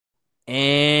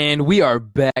And we are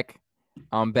back.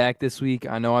 I'm back this week.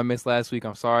 I know I missed last week.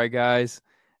 I'm sorry, guys.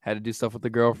 Had to do stuff with the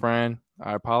girlfriend.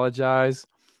 I apologize.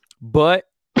 But,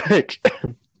 oh my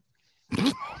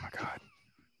God.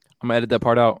 I'm going to edit that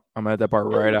part out. I'm going to edit that part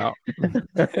right out.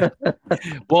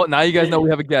 Well, now you guys know we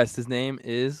have a guest. His name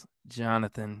is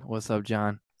Jonathan. What's up,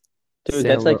 John? Dude,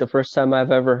 that's like the first time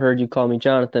I've ever heard you call me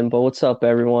Jonathan, but what's up,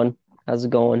 everyone? How's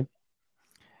it going?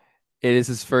 It is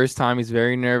his first time. He's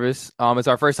very nervous. It's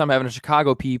our first time having a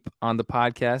Chicago peep on the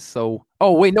podcast. So,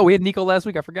 oh, wait, no, we had Nico last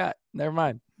week. I forgot. Never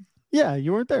mind. Yeah,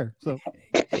 you weren't there. So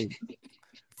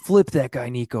flip that guy,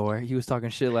 Nico. Right? He was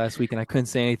talking shit last week, and I couldn't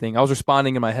say anything. I was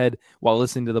responding in my head while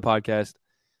listening to the podcast.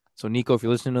 So, Nico, if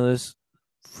you're listening to this,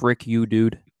 frick you,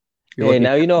 dude. Hey,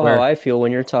 now you know how I feel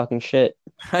when you're talking shit.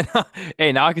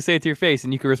 Hey, now I can say it to your face,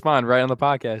 and you can respond right on the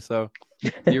podcast. So,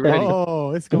 you ready?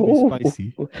 Oh, it's gonna be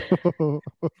spicy.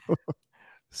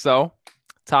 So,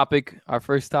 our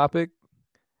first topic.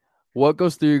 What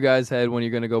goes through your guys' head when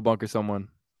you're gonna go bunker someone?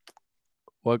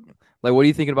 What are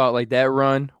you thinking about? Like that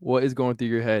run? What is going through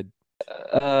your head?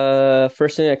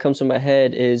 First thing that comes to my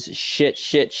head is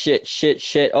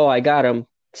shit. Oh, I got him.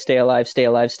 Stay alive.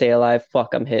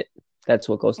 Fuck, I'm hit. That's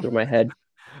what goes through my head.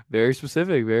 Very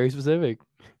specific. Very specific.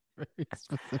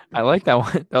 I like that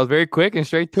one. That was very quick and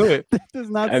straight to it. That does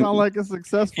not sound like a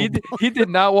successful. He did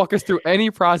not walk us through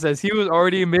any process. He was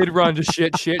already mid-run, just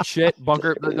shit,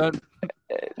 bunker.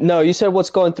 No, you said what's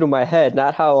going through my head,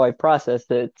 not how I processed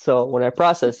it. So when I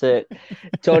process it,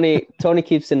 Tony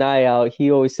keeps an eye out.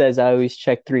 He always says I always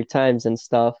check 3 times and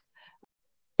stuff.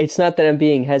 It's not that I'm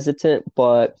being hesitant,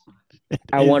 but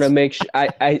I want to make sure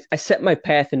I set my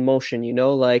path in motion,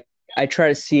 like I try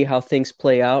to see how things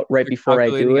play out right before I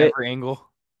do it. Every angle.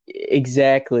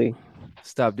 Exactly.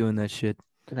 Stop doing that shit.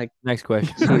 Like, next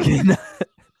question.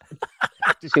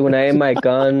 See, when I aim my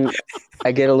gun,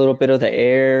 I get a little bit of the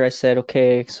air. I said,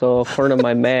 okay, so according to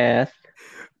my math.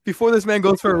 Before this man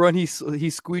goes for a run, he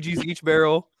squeegees each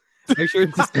barrel. Make sure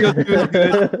the steel good.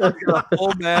 A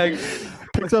whole bag.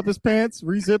 Picks up his pants,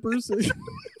 re-zippers.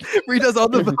 Redoes all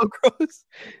the Velcros.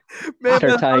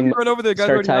 Man, run over there.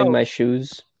 Start tying my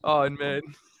shoes. Oh, man.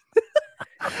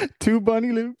 2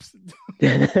 bunny loops. You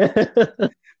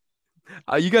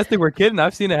guys think we're kidding?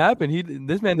 I've seen it happen.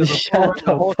 This man does he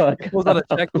pulls out a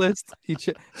checklist. He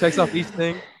checks off each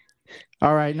thing.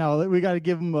 All right, now we got to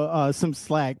give him some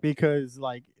slack because,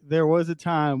 like, there was a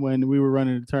time when we were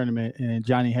running a tournament and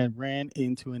Jony had ran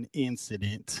into an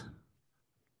incident.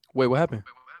 Wait, what happened?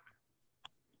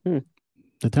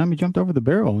 The time he jumped over the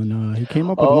barrel and he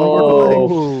came up with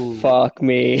one leg. Fuck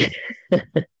me.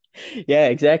 Yeah,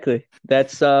 exactly.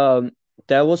 That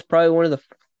was probably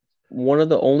one of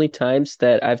the only times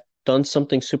that I've done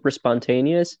something super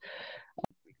spontaneous.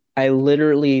 I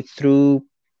literally threw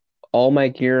all my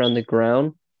gear on the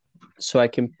ground so I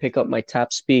can pick up my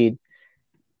top speed.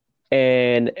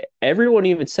 And everyone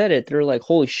even said it. They're like,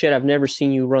 holy shit, I've never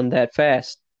seen you run that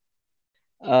fast.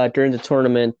 During the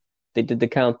tournament, they did the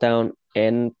countdown,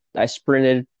 and I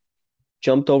sprinted,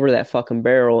 jumped over that fucking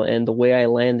barrel, and the way I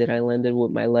landed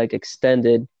with my leg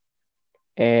extended,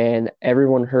 and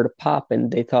everyone heard a pop,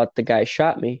 and they thought the guy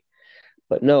shot me.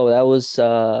 But no, that was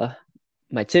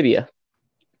my tibia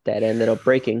that ended up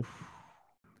breaking.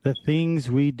 The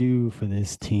things we do for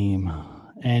this team.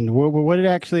 And what did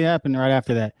actually happen right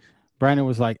after that? Brandon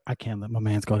was like, I can't let my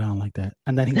mans go down like that.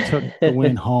 And then he took the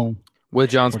win home. With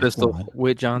John's pistol.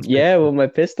 Yeah, with my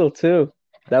pistol too.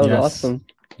 That was awesome.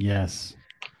 Yes.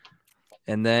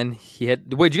 And then he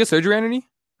had... Wait, did you get surgery on any?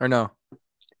 Or no?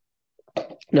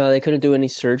 No, they couldn't do any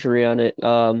surgery on it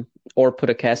or put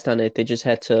a cast on it. They just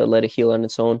had to let it heal on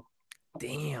its own.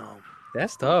 Damn.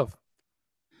 That's tough.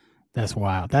 That's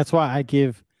wild. That's why I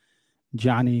give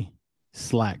Jony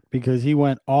slack, because he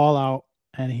went all out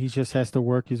and he just has to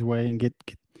work his way and get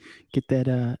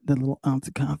that little ounce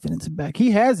of confidence back.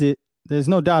 He has it. There's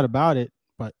no doubt about it,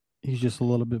 but he's just a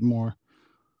little bit more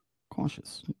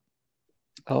cautious.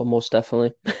 Oh, most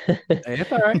definitely.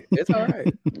 It's all right. It's all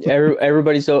right.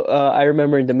 Everybody's I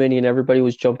remember in Dominion, everybody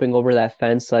was jumping over that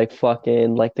fence like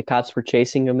fucking, like the cops were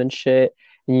chasing him and shit.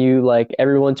 And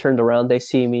everyone turned around, they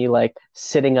see me like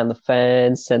sitting on the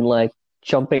fence and like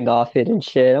jumping off it and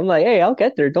shit. I'm like, hey, I'll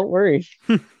get there. Don't worry.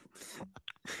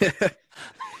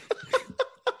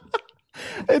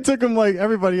 It took him like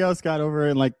everybody else got over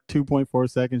it in like 2.4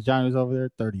 seconds. Jony was over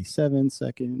there 37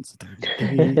 seconds,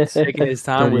 38, taking his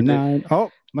time 39. with it.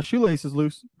 Oh, my shoelace is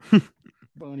loose.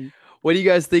 Bunny. What do you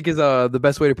guys think is the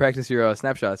best way to practice your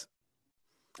snapshots?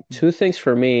 2 things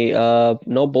for me.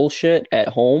 No bullshit at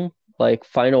home. Like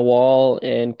find a wall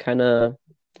and kind of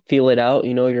feel it out.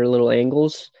 Your little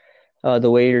angles. The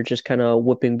way you're just kind of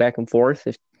whipping back and forth.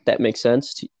 that makes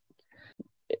sense.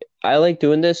 I like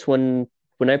doing this when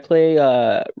I play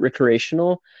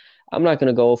recreational. I'm not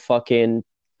gonna go fucking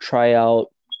try out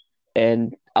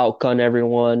and outgun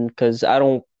everyone because I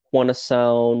don't want to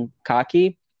sound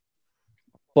cocky,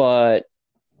 but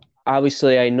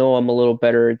obviously I know I'm a little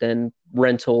better than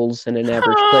rentals and an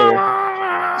average player.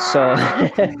 So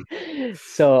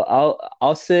so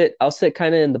I'll sit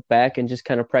kind of in the back and just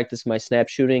kind of practice my snap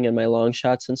shooting and my long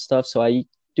shots and stuff. So I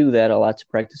do that a lot to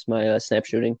practice my snap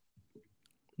shooting.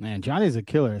 Man, Johnny's a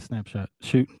killer at snapshot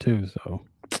shooting too. So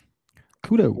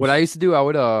kudos. What I used to do, I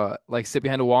would like sit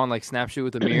behind a wall and like snap shoot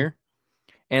with a mirror,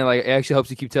 and like it actually helps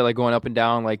you keep like going up and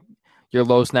down like your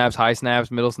low snaps, high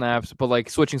snaps, middle snaps, but like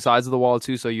switching sides of the wall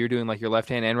too. So you're doing like your left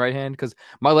hand and right hand because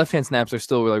my left hand snaps are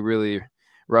still like really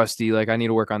rusty. Like I need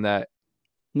to work on that.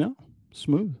 No,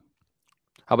 smooth.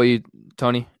 How about you,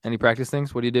 Tony? Any practice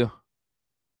things? What do you do?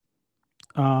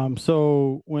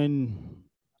 So when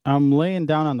I'm laying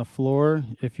down on the floor,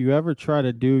 if you ever try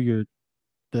to do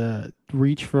the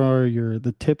reach for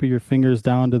the tip of your fingers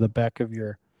down to the back of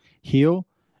your heel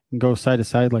and go side to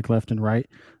side like left and right,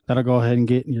 that'll go ahead and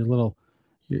get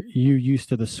you used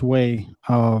to the sway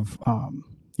of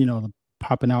the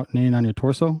popping out and in on your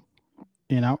torso,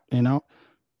 in out in out.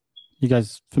 You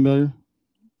guys familiar?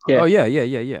 Yeah. Oh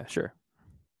yeah, sure.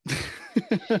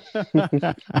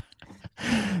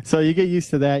 So you get used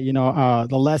to that,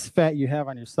 the less fat you have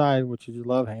on your side, which is your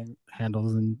love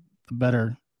handles, and the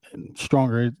better and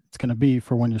stronger it's going to be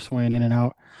for when you're swaying in and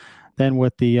out. Then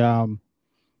with the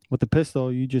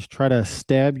pistol, you just try to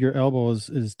stab your elbows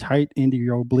as tight into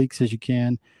your obliques as you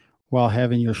can, while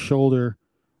having your shoulder,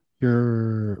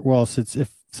 since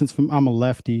I'm a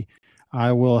lefty,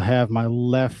 I will have my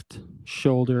left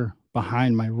shoulder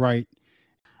behind my right.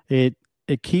 It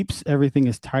keeps everything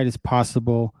as tight as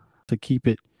possible to keep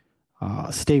it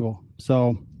stable.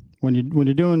 So when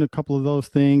you're doing a couple of those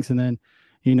things, and then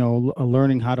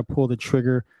learning how to pull the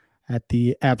trigger at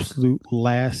the absolute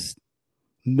last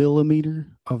millimeter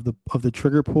of the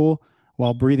trigger pull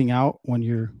while breathing out when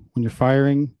you're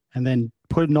firing, and then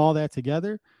putting all that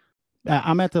together,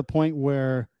 I'm at the point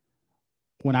where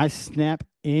when I snap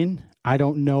in, I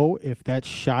don't know if that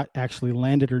shot actually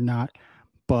landed or not,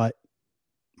 but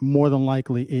more than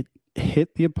likely it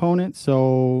hit the opponent.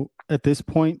 So at this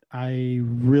point, I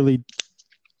really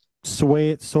sway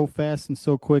it so fast and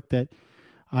so quick that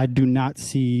I do not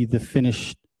see the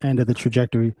finished end of the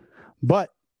trajectory. But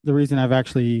the reason I've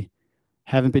actually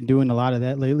haven't been doing a lot of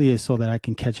that lately is so that I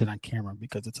can catch it on camera,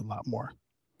 because it's a lot more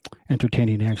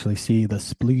entertaining to actually see the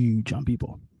splooge on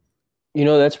people.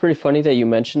 That's pretty funny that you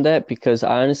mentioned that, because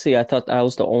honestly, I thought I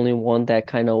was the only one that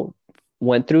kind of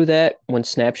went through that when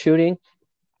snap shooting,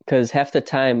 because half the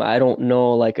time I don't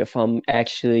know like if I'm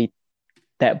actually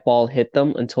that ball hit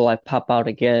them until I pop out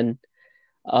again.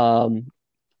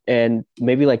 And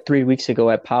maybe like 3 weeks ago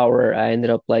at Power, I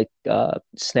ended up like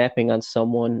snapping on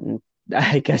someone. And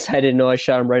I guess I didn't know I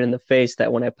shot him right in the face,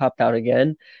 that when I popped out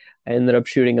again, I ended up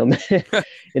shooting him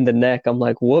in the neck. I'm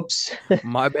like, whoops.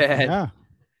 My bad. Yeah,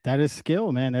 that is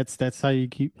skill, man. That's how you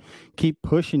keep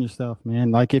pushing yourself,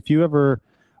 man. Like if you ever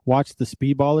watch the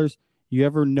speedballers, you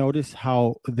ever notice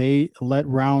how they let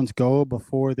rounds go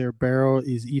before their barrel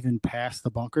is even past the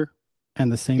bunker,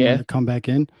 and the same when they come back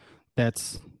in?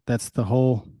 That's the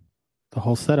whole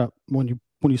setup. When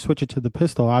you switch it to the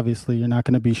pistol, obviously you're not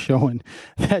going to be showing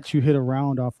that you hit a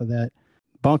round off of that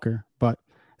bunker, but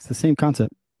it's the same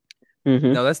concept.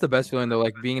 Mm-hmm. No, that's the best feeling though.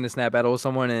 Like being in a snap battle with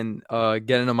someone and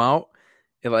getting them out,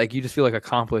 like you just feel like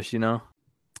accomplished.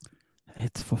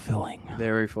 It's fulfilling.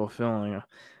 Very fulfilling.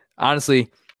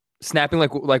 Honestly, snapping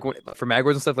like for mag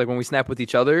wars and stuff, like when we snap with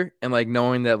each other, and like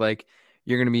knowing that like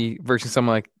you're gonna be versing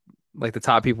someone like the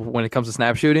top people when it comes to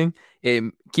snap shooting, it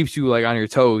keeps you like on your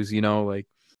toes. Like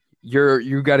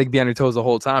you got to be on your toes the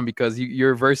whole time, because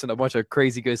you're versing a bunch of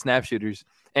crazy good snap shooters,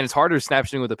 and it's harder snap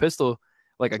shooting with a pistol,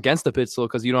 like against the pistol,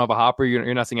 because you don't have a hopper,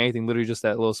 you're not seeing anything, literally just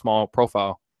that little small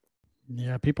profile.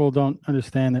 Yeah, people don't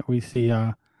understand that we see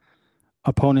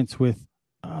opponents with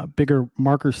bigger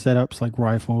marker setups like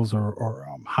rifles or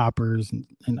hoppers and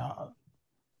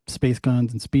space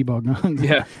guns and speedball guns.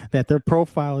 Yeah, that their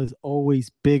profile is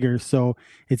always bigger, so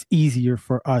it's easier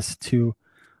for us to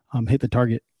hit the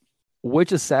target.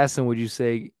 Which assassin would you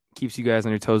say keeps you guys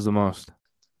on your toes the most?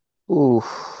 Ooh,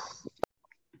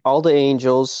 all the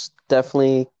angels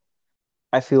definitely,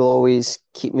 I feel, always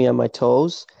keep me on my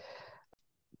toes.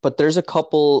 But there's a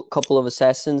couple of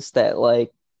assassins that,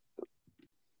 like,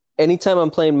 anytime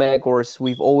I'm playing Mag Wars,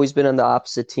 we've always been on the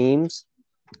opposite teams.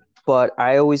 But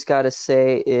I always got to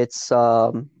say it's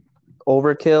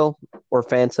Overkill or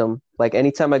Phantom. Like,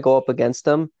 anytime I go up against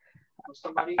them,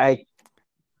 I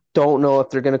don't know if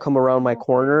they're gonna come around my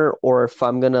corner or if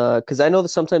I'm gonna, because I know that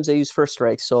sometimes they use first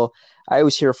strike, so I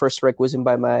always hear a first strike whizzing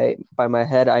by my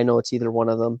head. I know it's either one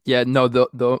of them. Yeah, no,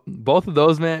 the both of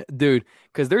those, man, dude,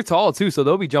 because they're tall too, so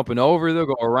they'll be jumping over, they'll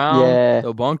go around, Yeah,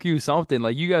 they'll bunk you, something.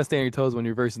 Like you gotta stay on your toes when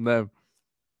you're versing them.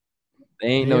 They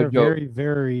ain't They no are joke. very,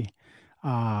 very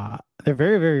they're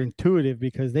very, very intuitive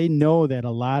because they know that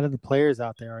a lot of the players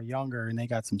out there are younger and they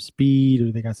got some speed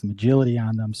or they got some agility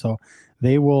on them. So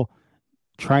they will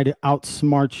try to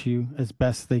outsmart you as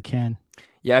best they can.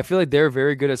 Yeah, I feel like they're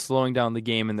very good at slowing down the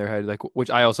game in their head, like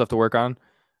which I also have to work on.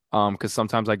 Because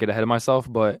sometimes I get ahead of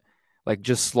myself, but like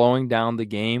just slowing down the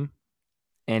game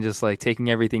and just like taking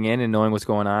everything in and knowing what's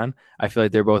going on, I feel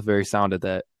like they're both very sound at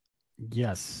that.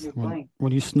 Yes. When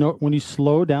you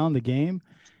slow down the game,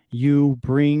 you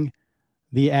bring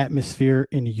the atmosphere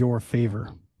in your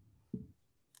favor.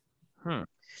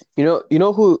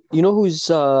 who's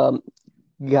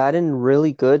gotten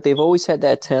really good. They've always had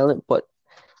that talent, but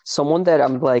someone that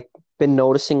I'm like been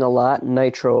noticing a lot,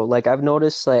 Nitro. Like I've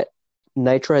noticed that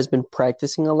Nitro has been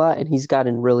practicing a lot and he's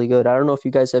gotten really good. I don't know if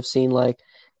you guys have seen like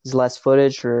his last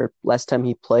footage or last time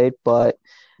he played, but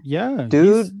Yeah,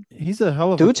 dude, he's a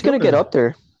hell of a dude's gonna get killer. up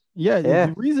there. Yeah, Yeah.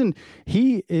 the reason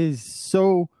he is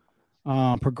so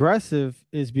progressive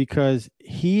is because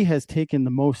he has taken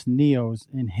the most Neos,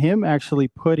 and him actually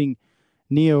putting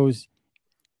Neos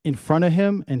in front of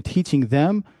him and teaching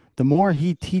them, the more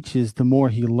he teaches, the more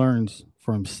he learns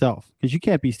for himself. Because you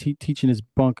can't be teaching his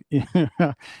bunk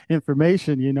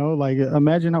information, Like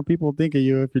imagine how people think of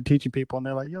you if you're teaching people and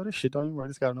they're like, yo, this shit don't even work.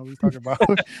 This guy don't know what he's talking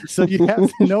about. So you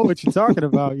have to know what you're talking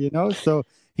about, So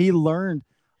he learned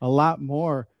a lot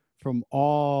more from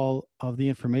all of the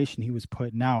information he was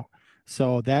putting out.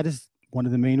 So that is one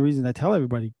of the main reasons I tell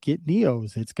everybody, get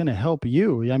Neos. It's going to help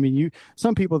you. I mean,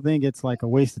 some people think it's like a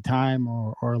waste of time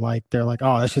or like they're like,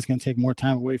 oh, that's just going to take more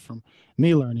time away from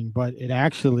me learning. But it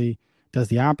actually does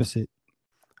the opposite.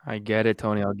 I get it,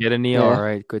 Tony. I'll get a Neo. All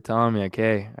right. Good telling me.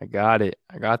 Okay. I got it.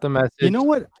 I got the message. You know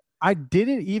what? I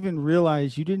didn't even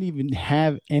realize you didn't even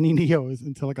have any Neos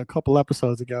until like a couple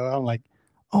episodes ago. I'm like,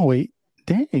 oh, wait.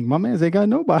 Dang, my man's ain't got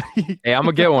nobody. Hey, I'm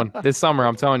going to get one this summer.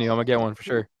 I'm telling you, I'm going to get one for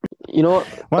sure. You know what?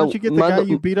 Why don't you get the guy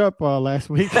you beat up last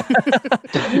week?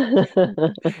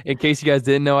 In case you guys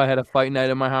didn't know, I had a fight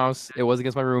night at my house. It was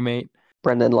against my roommate.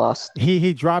 Brendan lost.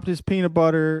 He dropped his peanut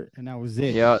butter, and that was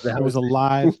it. Yeah, it was a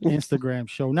live Instagram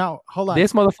show. Now, hold on.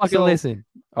 This motherfucker, listen.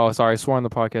 Oh, sorry, I swore on the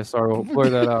podcast. Sorry, we'll blur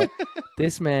that out.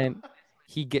 This man,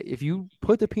 if you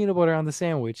put the peanut butter on the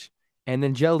sandwich and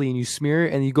then jelly and you smear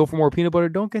it and you go for more peanut butter,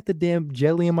 don't get the damn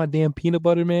jelly in my damn peanut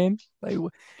butter, man. Like,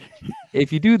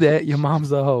 if you do that, your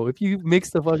mom's a hoe. If you mix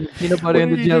the fucking peanut butter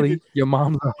and the jelly, your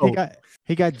mom's a hoe.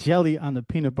 He got jelly on the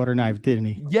peanut butter knife, didn't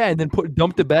he? Yeah, and then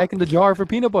dumped it back in the jar for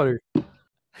peanut butter.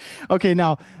 Okay,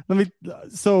 now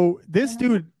so this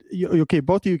dude, okay,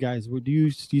 both of you guys, do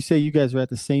you say you guys are at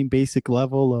the same basic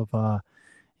level of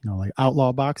like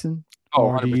outlaw boxing? Oh,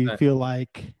 or 100%. do you feel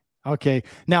like, okay,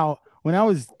 now when I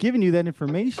was giving you that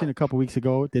information a couple weeks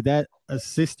ago, did that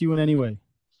assist you in any way?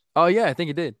 Oh yeah, I think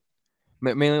it did.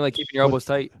 Mainly like keeping your elbows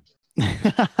tight.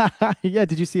 Yeah,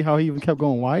 did you see how he even kept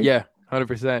going wide? Yeah,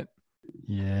 100%.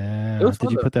 Yeah.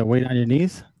 Did you put that weight on your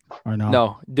knees? Or no?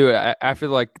 No, dude. After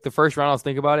like the first round, I was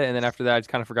thinking about it, and then after that, I just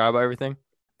kind of forgot about everything.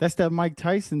 That's that Mike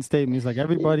Tyson statement. He's like,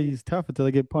 everybody's tough until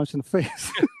they get punched in the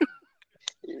face.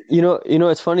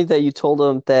 It's funny that you told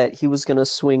him that he was gonna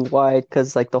swing wide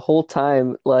because like the whole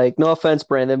time, like, no offense,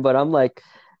 Brandon, but I'm like,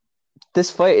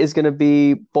 this fight is gonna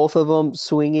be both of them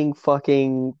swinging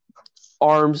fucking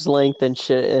arm's length and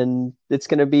shit, and it's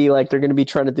gonna be like they're gonna be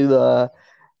trying to do the.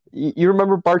 You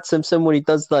remember Bart Simpson when he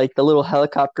does like the little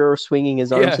helicopter swinging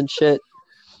his arms and shit?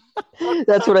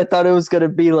 That's what I thought it was going to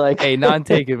be like. Hey,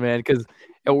 non-taken, man, because,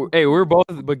 hey, we're both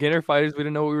beginner fighters. We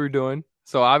didn't know what we were doing.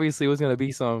 So obviously it was going to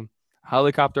be some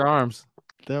helicopter arms.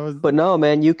 But no,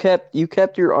 man, you kept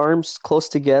your arms close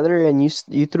together and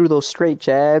you threw those straight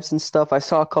jabs and stuff. I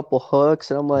saw a couple hooks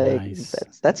and I'm like, nice.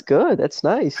 That's good. That's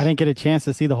nice. I didn't get a chance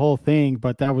to see the whole thing,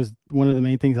 but that was one of the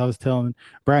main things I was telling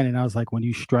Brandon. I was like, when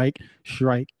you strike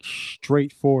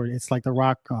straight forward. It's like the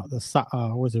rock,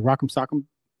 was it Rock'em Sock'em?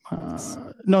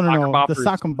 No, the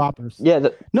Sock'em Boppers. Yeah.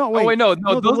 No,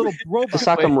 the little robots. The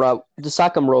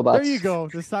Sock'em robots. There you go.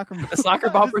 The Sock'em. The soccer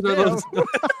boppers are those.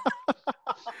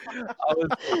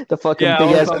 The fucking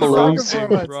big ass balloons.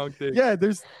 Yeah,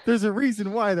 there's a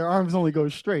reason why their arms only go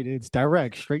straight. It's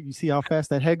direct, straight. You see how fast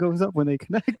that head goes up when they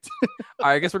connect. All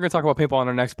right, I guess we're gonna talk about paintball on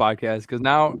our next podcast because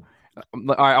now, all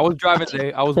right, I was driving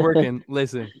today. I was working.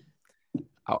 Listen,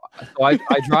 so I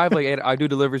drive I do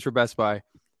deliveries for Best Buy.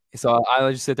 So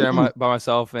I just sit there by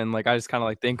myself and like I just kind of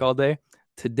like think all day.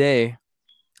 Today,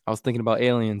 I was thinking about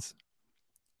aliens,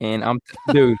 and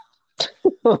dude,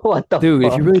 What the dude, if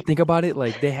fuck? you really think about it,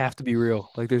 like they have to be real.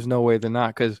 Like there's no way they're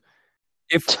not, because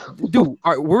if dude,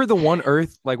 we're the one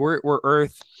Earth, like we're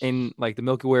Earth in like the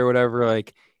Milky Way or whatever.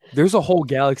 Like there's a whole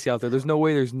galaxy out there. There's no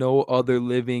way there's no other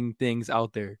living things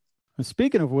out there.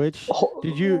 Speaking of which,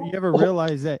 did you ever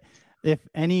realize that if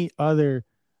any other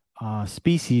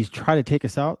species try to take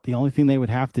us out, the only thing they would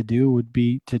have to do would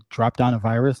be to drop down a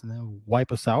virus and then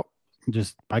wipe us out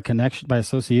just by connection, by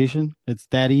association? It's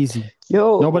that easy.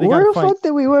 Yo, Nobody where got the to fight. fuck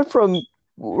did we went from?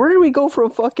 Where did we go from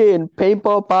fucking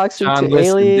paintball boxing John, to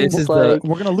listen, aliens? this is Like,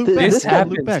 We're gonna loop th- back. this We're gonna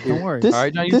happens loop back. here. Don't worry. this All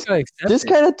right, John, you this gotta accept this it.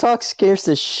 kind of talk scares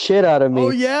the shit out of me. Oh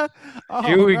yeah.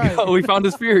 Here we go. We found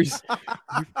his fears.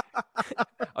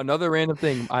 Another random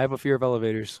thing. I have a fear of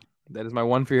elevators. That is my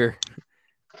one fear.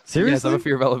 Seriously? Yes, I have a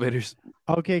fear of elevators.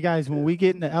 Okay, guys, when we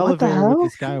get in the What the elevator with hell?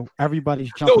 this guy,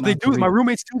 everybody's jumping. No, they out do. the My window.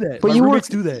 roommates do that. But My you roommates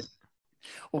do that.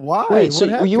 Why? Wait, What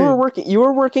so you were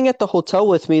happened? working at the hotel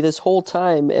with me this whole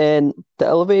time, and the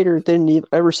elevator didn't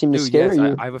ever seem to Dude, scare yes,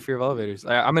 you. I have a fear of elevators.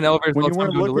 I'm in elevators When all you the time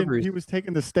weren't doing looking, deliveries. he was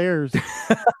taking the stairs.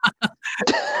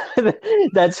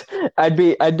 That's I'd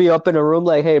be up in a room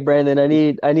like, hey Brandon, I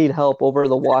need help over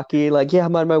the walkie. Like, yeah,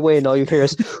 I'm on my way, and all you hear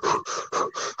is,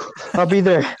 I'll be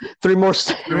there. Three more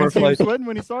Three You more didn't see him flights. sweating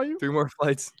when he saw you? 3 more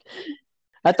flights.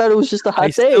 I thought it was just a hot I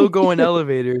day. still go in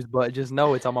elevators, but just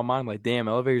know it's on my mind. Like, damn,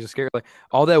 elevators are scary. Like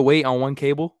all that weight on one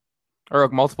cable, or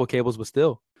like multiple cables, but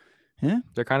still, Yeah.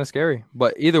 they're kind of scary.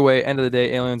 But either way, end of the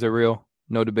day, aliens are real.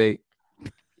 No debate.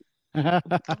 I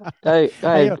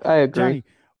Hey, agree. Johnny,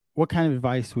 what kind of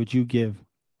advice would you give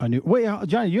a new? Wait,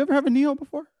 Johnny, you ever have a Neo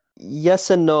before? Yes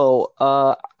and no.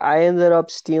 I ended up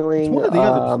stealing. one or the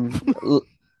other. l-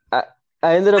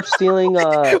 I ended up stealing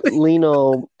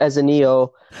Lino as a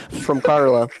Neo from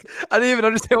Carla. I didn't even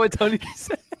understand what Tony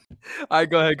said. All right,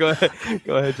 go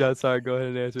ahead, John. Sorry, go ahead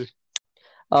and answer.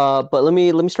 But let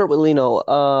me start with Lino.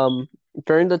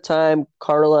 During the time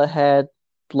Carla had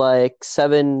like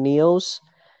 7 Neos,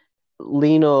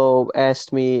 Lino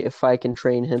asked me if I can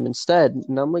train him instead,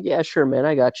 and I'm like, yeah, sure, man,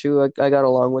 I got you. I got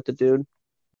along with the dude.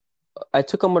 I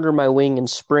took him under my wing in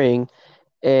spring,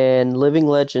 and Living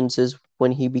Legends is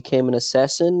when he became an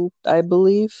assassin, I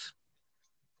believe,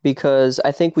 because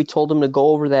I think we told him to go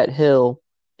over that hill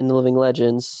in the Living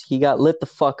Legends. He got lit the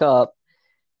fuck up,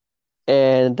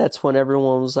 and that's when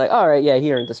everyone was like, all right, yeah,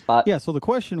 he earned the spot. Yeah. So the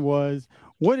question was,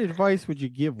 what advice would you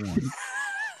give one?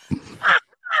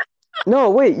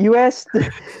 No, wait, you asked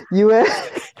if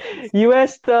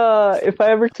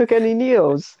I ever took any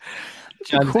Neos.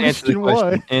 John, just answer the question question.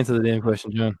 was- Answer the damn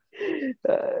question, John.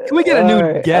 Can we get a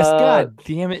new guest? God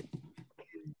damn it.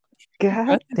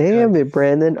 God damn it,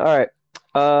 Brandon. All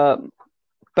right.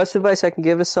 Best advice I can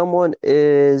give to someone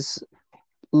is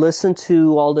listen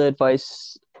to all the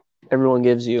advice everyone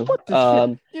gives you. What the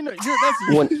shit? You know,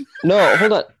 that's No,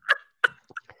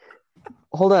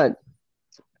 hold on.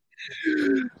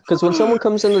 Because when someone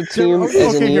comes on the team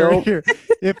as a Neo, here.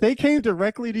 If they came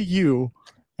directly to you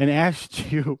and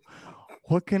asked you,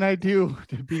 what can I do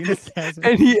to be an assassin?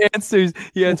 And he answers,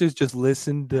 just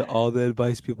listen to all the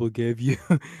advice people give you.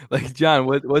 Like, John,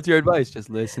 what's your advice? Just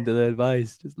listen to the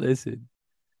advice. Just listen.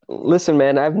 listen,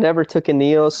 man, I've never taken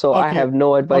Neo, so I Okay. have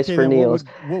no advice for then Neos.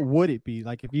 what would it be?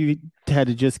 Like if you had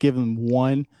to just give them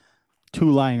one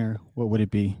 2-liner, what would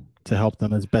it be to help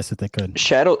them as best as they could?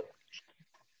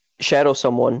 Shadow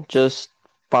someone. Just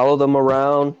follow them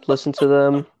around, listen to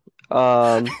them,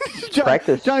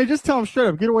 practice. Johnny, just tell him straight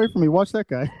up, get away from me. Watch that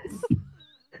guy.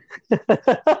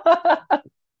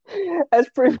 That's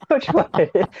pretty much why.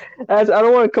 I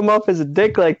don't want to come off as a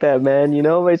dick like that, man. You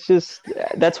know, it's just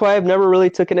that's why I've never really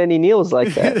taken any Neos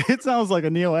like that. It sounds like a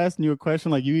Neil asking you a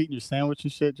question, like you eating your sandwich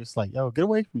and shit. Just like, yo, get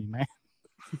away from me, man.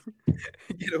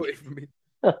 Get away from me.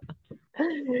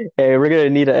 Hey, we're gonna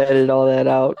need to edit all that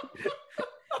out.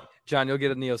 John, you'll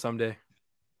get a Neo someday.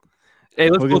 Hey,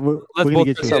 let's We're both gonna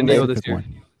get try to get you a Neo specific this year.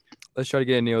 one. Let's try to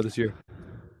get a Neo this year.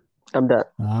 I'm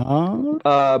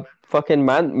done. Fucking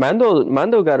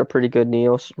Mando got a pretty good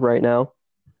Neos right now.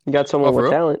 He got someone for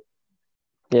with real? talent.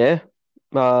 Yeah.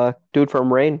 Dude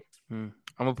from Rain. I'm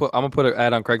gonna put an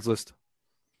ad on Craigslist.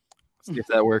 See if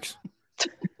that works.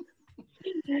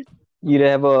 You'd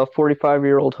have a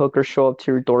 45-year-old hooker show up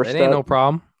to your doorstep. That ain't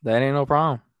no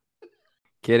problem.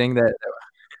 Kidding. That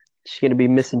She's gonna be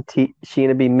missing teeth.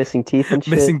 And shit.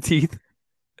 missing teeth.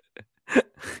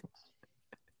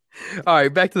 All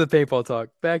right, back to the paintball talk.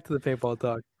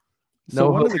 So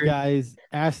No one of the hooker. guys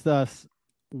asked us,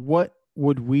 what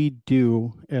would we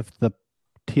do if the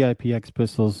TIPX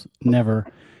pistols never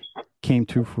came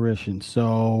to fruition?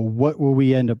 So what will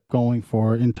we end up going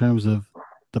for in terms of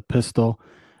the pistol?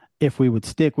 if we would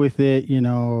stick with it,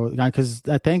 because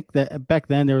I think that back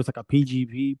then there was like a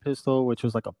PGP pistol, which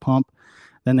was like a pump.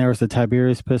 Then there was the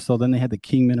Tiberius pistol. Then they had the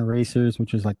Kingman erasers,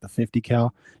 which was like the 50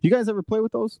 cal. You guys ever play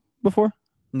with those before?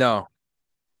 No.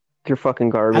 You're fucking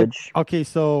garbage. Okay,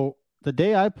 so the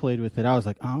day I played with it, I was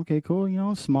like, oh, okay,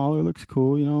 cool. Smaller looks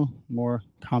cool, more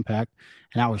compact.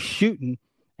 And I was shooting,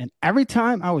 and every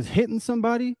time I was hitting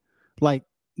somebody, like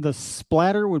the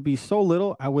splatter would be so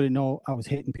little, I wouldn't know I was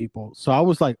hitting people. So I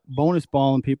was like bonus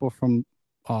balling people from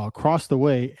across the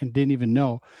way and didn't even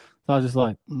know. So I was just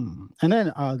like, And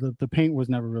then the paint was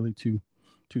never really too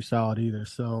solid either.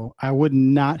 So I would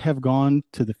not have gone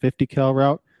to the 50 cal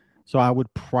route. So I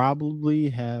would probably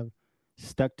have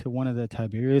stuck to one of the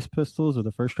Tiberius pistols or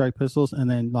the first strike pistols, and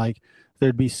then like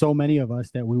there'd be so many of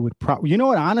us that we would probably,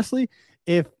 what, honestly,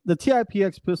 if the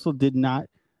TIPX pistol did not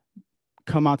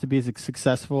come out to be as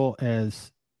successful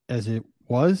as it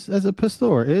was as a pistol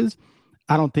or is,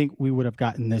 I don't think we would have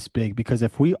gotten this big, because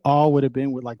if we all would have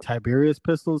been with like Tiberius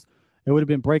pistols, it would have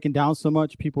been breaking down so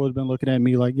much. People would have been looking at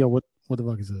me like, yo, what the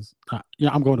fuck is this?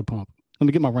 I'm going to pump. Let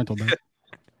me get my rental back.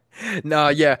 No,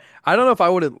 yeah. I don't know if I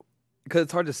would have, because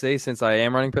it's hard to say since I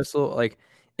am running pistol. Like,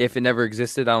 if it never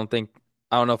existed, I don't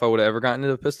know if I would have ever gotten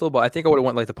into the pistol, but I think I would have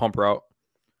went like the pump route,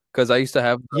 because I used to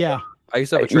have a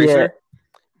tracer,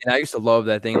 and I used to love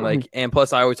that thing. Like, and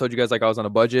plus I always told you guys like I was on a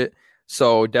budget,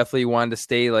 so definitely wanted to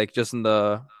stay like just in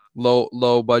the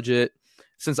low budget.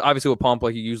 Since obviously with pump,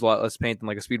 like you use a lot less paint than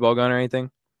like a speedball gun or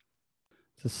anything.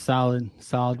 It's a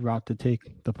solid route to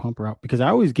take, the pump route, because I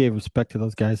always gave respect to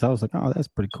those guys. I was like, oh, that's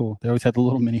pretty cool. They always had the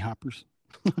little mini hoppers.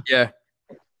 Yeah.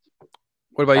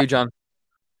 What about you, John?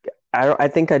 I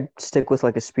think I'd stick with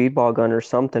like a speedball gun or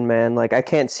something, man. Like I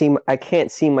can't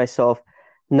see myself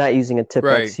not using a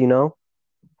Tipex,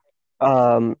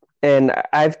 right. And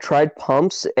I've tried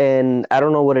pumps, and I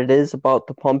don't know what it is about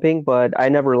the pumping, but I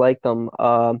never liked them.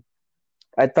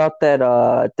 I thought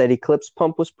that Eclipse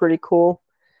pump was pretty cool,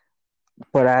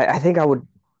 but I think I would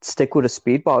stick with a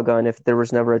speedball gun if there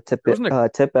was never a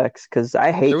Tipex, because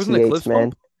I hate T8s,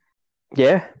 man. Pump?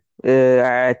 Yeah,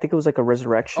 I think it was like a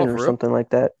Resurrection or something like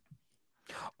that.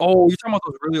 Oh, you're talking about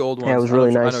those really old ones. Yeah, it was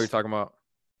really nice. I know what you're talking about.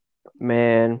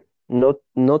 Man, no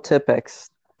Tipex.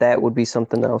 That would be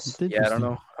something else. Yeah, I don't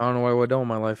know what I would have done with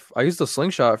my life. I used the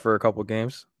slingshot for a couple of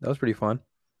games. That was pretty fun.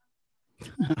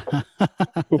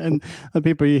 And the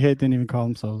people you hit didn't even call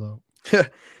themselves out.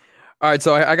 All right,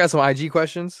 so I got some IG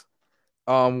questions.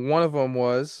 One of them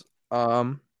was,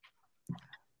 what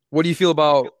do you feel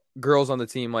about girls on the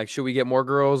team? Like, should we get more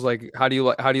girls? Like, how do you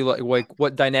like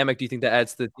what dynamic do you think that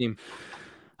adds to the team?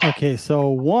 Okay, so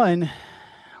one,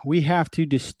 we have to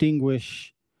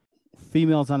distinguish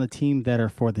females on the team that are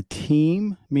for the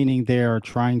team, meaning they are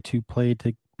trying to play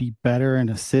to be better and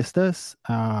assist us.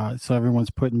 So everyone's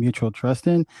putting mutual trust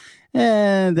in.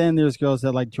 And then there's girls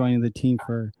that like joining the team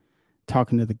for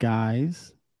talking to the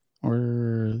guys,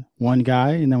 or one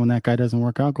guy, and then when that guy doesn't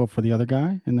work out, go for the other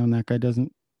guy. And then when that guy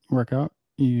doesn't work out,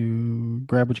 you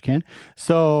grab what you can.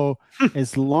 So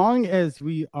as long as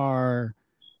we are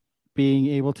being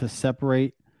able to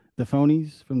separate the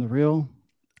phonies from the real,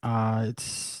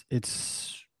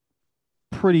 it's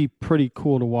pretty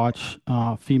cool to watch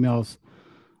females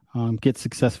get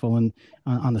successful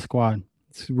on the squad.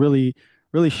 It's really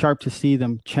sharp to see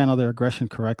them channel their aggression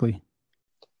correctly.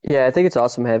 Yeah, I think it's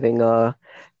awesome having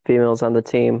females on the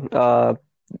team.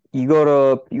 You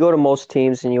go to most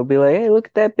teams and you'll be like, hey, look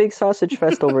at that big sausage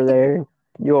fest over there.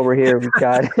 You over here, we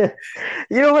got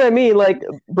you know what I mean? Like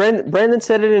Brandon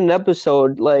said it in an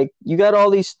episode, like you got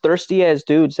all these thirsty ass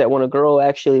dudes that when a girl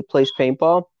actually plays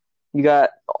paintball, you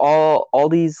got all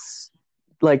these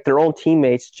like their own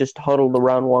teammates just huddled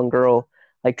around one girl,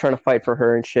 like trying to fight for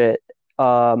her and shit.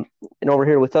 And over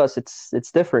here with us,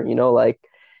 it's different, like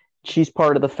she's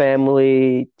part of the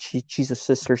family. She's a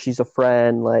sister. She's a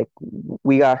friend. Like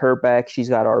we got her back. She's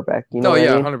got our back. You know? Oh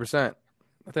yeah, I mean? 100%. I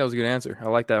think that was a good answer. I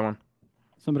like that one.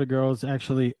 Some of the girls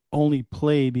actually only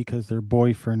play because their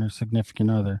boyfriend or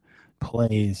significant other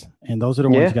plays, and those are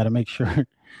the ones you got to make sure.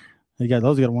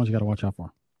 Those are the ones you got to watch out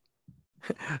for.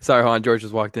 Sorry, hon. George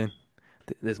just walked in.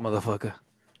 This motherfucker.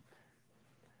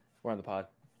 We're on the pod.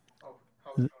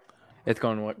 Oh, it's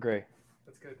going what? Gray.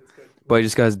 That's good. But he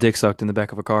just got his dick sucked in the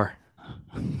back of a car.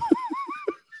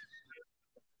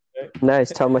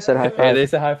 Nice. Tell him I said high five. Yeah, they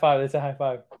said high five.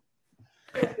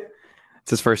 It's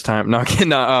his first time. No, I'm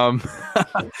kidding.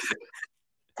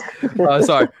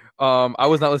 Sorry. I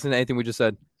was not listening to anything we just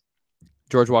said.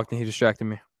 George walked in. He distracted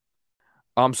me.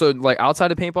 So like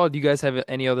outside of paintball, do you guys have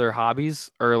any other hobbies,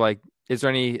 or like, is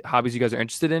there any hobbies you guys are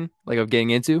interested in, like of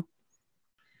getting into?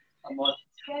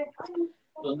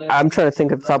 I'm trying to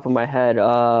think at the top of my head.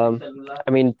 I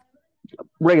mean,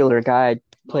 regular guy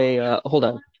play. Hold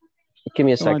on, give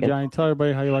me a Come on, second. Johnny. Tell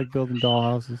everybody how you like building doll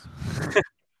houses.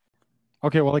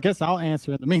 Okay, well, I guess I'll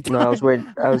answer in the meantime. No, I was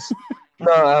waiting. I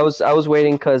was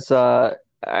waiting because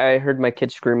I heard my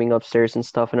kid screaming upstairs and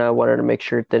stuff, and I wanted to make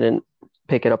sure it didn't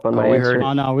pick it up on my we answer. heard.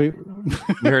 Oh no, we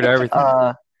heard everything.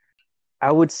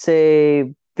 I would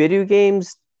say video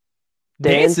games,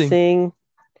 dancing.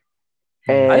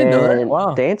 And I didn't know that.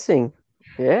 Wow. dancing.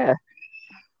 Yeah.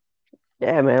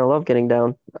 Yeah, man, I love getting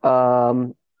down.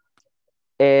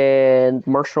 And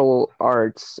martial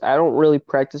arts. I don't really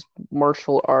practice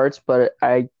martial arts, but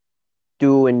I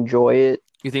do enjoy it.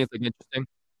 You think it's like interesting?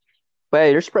 But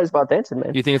hey, you're surprised about dancing,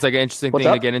 man. You think it's like an interesting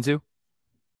thing to get into?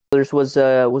 There's was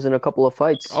in a couple of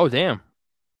fights. Oh, damn.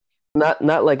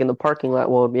 Not like in the parking lot.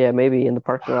 Well, yeah, maybe in the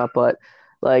parking lot, but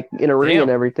like in a ring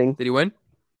and everything. Did he win?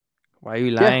 Why are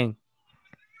you lying? Yeah.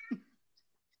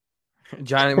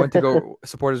 Johnny went to go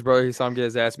support his brother. He saw him get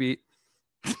his ass beat.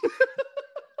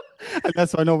 And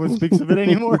that's why no one speaks of it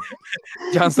anymore.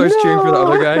 John starts cheering for the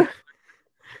other guy.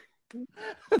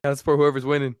 Gotta support whoever's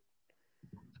winning.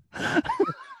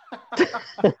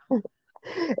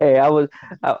 Hey, I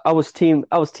was team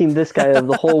this guy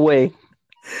the whole way.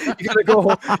 You gotta go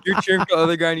home. You're cheering for the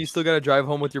other guy, and you still gotta drive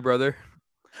home with your brother.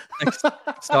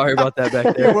 Sorry about that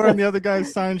back there. You're wearing the other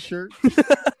guy's signed shirt.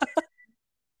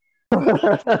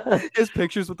 His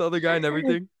pictures with the other guy and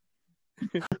everything.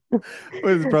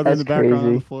 With his brother in the background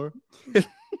on the floor.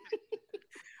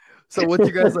 So, what's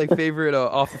your guys' like favorite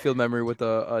off the field memory with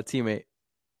a teammate?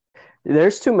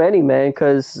 There's too many, man.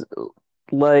 Because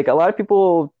like a lot of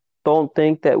people don't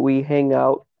think that we hang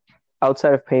out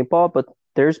outside of paintball, but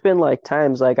there's been like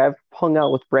times like I've hung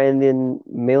out with Brandon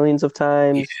millions of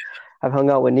times. Yeah. I've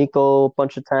hung out with Nico a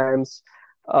bunch of times.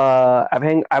 I've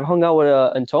hung out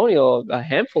with Antonio a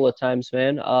handful of times,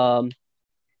 man.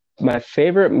 My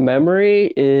favorite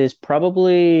memory is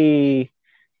probably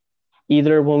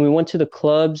either when we went to the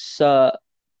clubs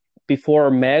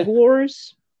before Mag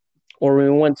Wars, or we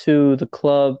went to the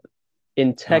club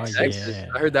in Texas. Yeah.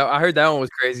 I heard that one was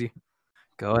crazy.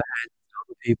 Go ahead, tell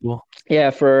the people. Yeah,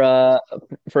 for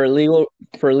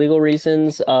legal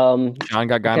reasons. John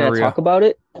got gonorrhea. Can I talk about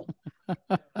it?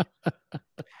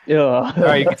 Yeah. All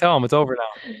right, you can tell him it's over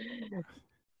now.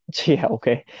 Yeah,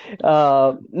 okay.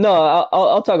 No,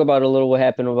 I'll talk about a little what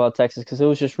happened about Texas because it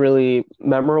was just really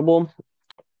memorable.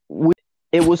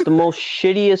 It was the most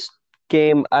shittiest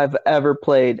game I've ever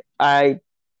played. I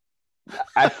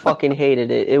fucking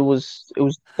hated it. It was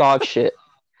dog shit.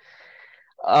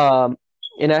 And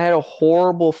I had a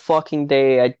horrible fucking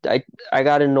day. I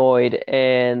got annoyed,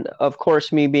 and of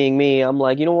course, me being me, I'm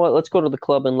like, you know what? Let's go to the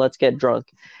club and let's get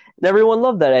drunk. And everyone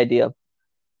loved that idea.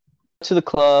 To the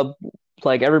club,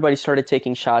 like everybody started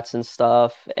taking shots and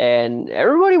stuff, and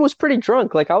everybody was pretty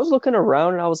drunk. Like I was looking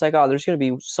around, and I was like, oh, there's gonna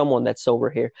be someone that's sober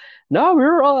here. No, we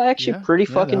were all actually pretty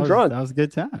fucking drunk. That was a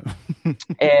good time.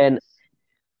 and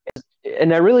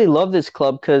I really love this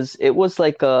club because it was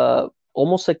like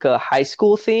almost like a high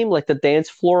school theme. Like the dance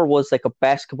floor was like a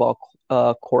basketball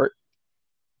court,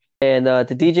 and the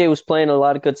DJ was playing a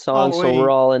lot of good songs. So we're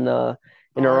all in our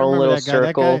own little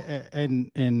circle. That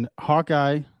guy, and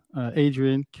Hawkeye,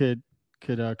 Adrian could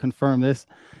confirm this.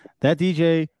 That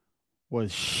DJ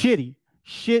was shitty.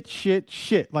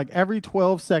 Shit. Like every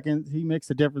 12 seconds, he makes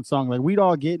a different song. Like we'd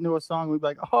all get into a song, we'd be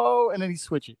like, oh, and then he'd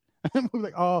switch it. We'd be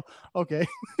like, oh, okay.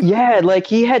 Yeah, like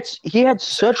he had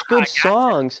such good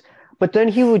songs, but then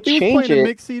he would change it. A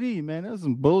mix CD, man. That was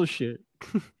some bullshit.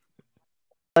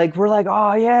 Like we're like,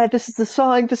 oh yeah, this is the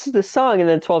song, and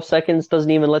then 12 seconds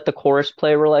doesn't even let the chorus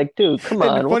play. We're like, dude, come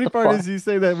on. And the funny part is you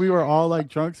say that we were all like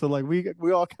drunk, so like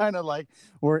we all kind of like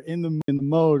were in the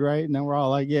mode, right? And then we're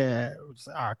all like, yeah,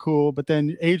 cool. But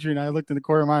then Adrian, I looked in the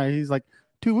corner of my eye, he's like,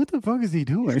 dude, what the fuck is he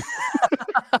doing?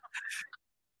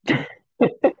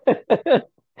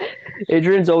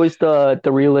 Adrian's always the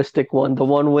realistic one, the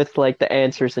one with like the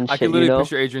answers and shit. I can literally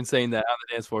picture Adrian saying that on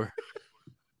the dance floor.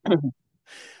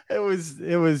 It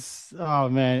was oh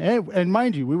man, and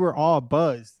mind you, we were all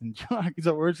buzzed and drunk,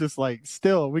 so we're just like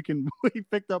still we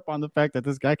picked up on the fact that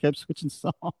this guy kept switching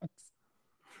songs.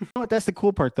 You know what? That's the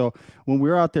cool part though. When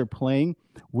we're out there playing,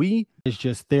 we is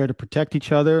just there to protect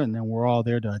each other, and then we're all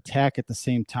there to attack at the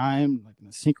same time, like in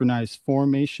a synchronized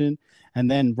formation.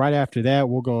 And then right after that,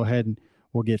 we'll go ahead and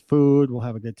we'll get food, we'll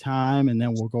have a good time, and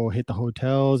then we'll go hit the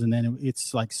hotels. And then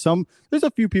it's like there's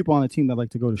a few people on the team that like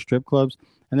to go to strip clubs,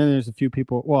 and then there's a few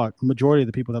people, well, majority of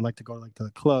the people that like to go to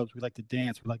the clubs. We like to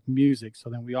dance, we like music. So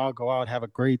then we all go out, have a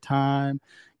great time,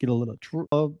 get a little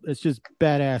it's just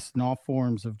badass in all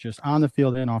forms of just on the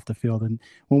field and off the field. And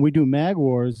when we do Mag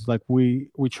Wars, like we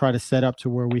try to set up to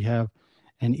where we have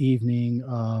an evening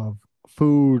of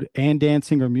food and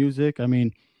dancing or music. I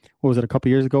mean, what was it? A couple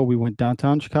years ago, we went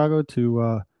downtown Chicago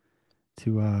to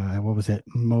what was it?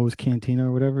 Moe's Cantina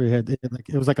or whatever. It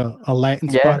was like a Latin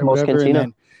spot or Moe's whatever. Cantina.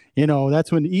 And then,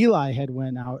 that's when Eli had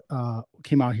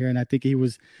came out here, and I think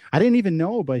I didn't even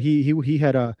know, but he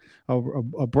had a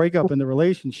breakup in the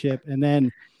relationship, and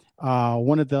then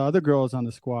one of the other girls on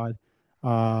the squad,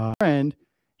 friend,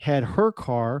 had her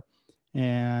car,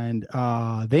 and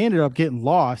they ended up getting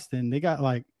lost, and they got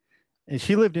and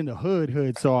she lived in the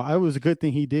hood. So it was a good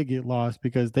thing he did get lost,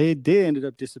 because they did ended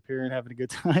up disappearing, having a good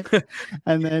time.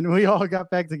 And then we all got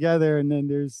back together. And then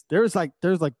there's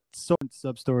so many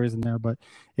sub stories in there, but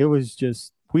it was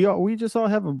just, we just all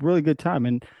have a really good time.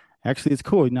 And actually it's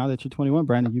cool. Now that you're 21,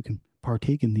 Brandon, you can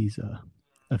partake in these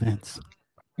events.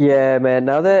 Yeah, man.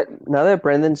 Now that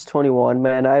Brandon's 21,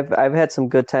 man, I've had some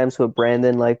good times with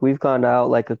Brandon. Like, we've gone out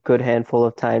like a good handful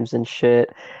of times and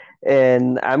shit.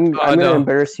 And I'm gonna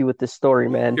embarrass you with this story,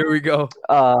 man. Here we go.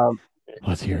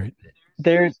 Let's hear it.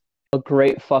 There's a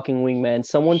great fucking wingman.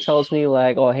 Someone tells me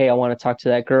like, "Oh, hey, I want to talk to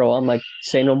that girl." I'm like,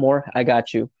 "Say no more. I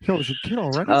got you." Yo, is your kid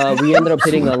already? We ended up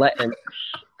hitting a Latin.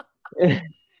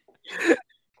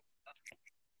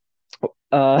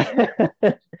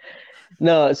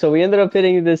 No, so we ended up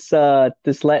hitting this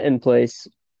Latin place,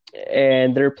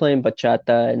 and they're playing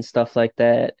bachata and stuff like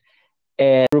that.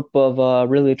 And a group of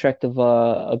really attractive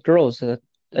girls at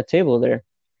a table there.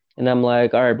 And I'm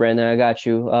like, all right, Brandon, I got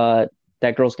you.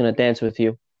 That girl's going to dance with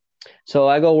you. So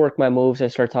I go work my moves. I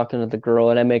start talking to the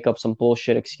girl, and I make up some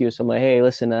bullshit excuse. I'm like, hey,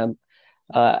 listen,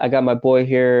 I got my boy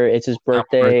here. It's his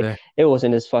birthday. It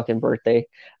wasn't his fucking birthday.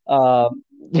 I'm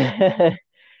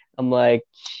like,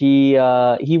 he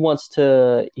wants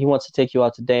to take you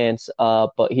out to dance,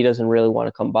 but he doesn't really want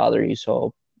to come bother you.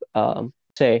 So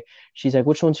she's like,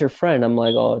 which one's your friend? I'm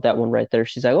like, oh, that one right there.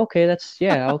 She's like, okay,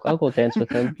 I'll go dance with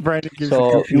him.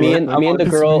 So me and the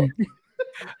girl,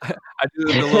 I do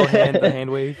the little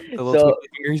hand wave, the little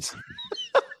fingers,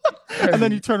 and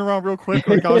then you turn around real quick,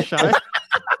 like all shy.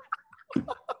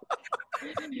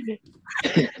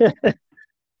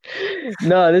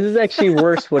 No, this is actually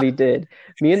worse. What he did.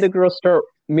 Me and the girl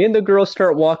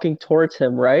start walking towards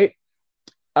him. Right.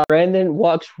 Brandon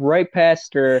walks right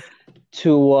past her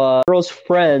to girl's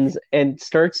friends and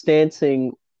starts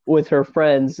dancing with her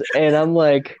friends, and I'm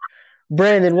like,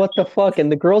 Brandon, what the fuck? And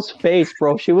the girl's face,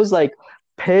 bro, she was like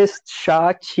pissed,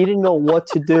 shocked. She didn't know what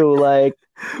to do. Like,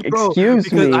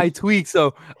 excuse me. I tweaked,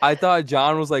 so I thought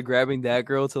John was like grabbing that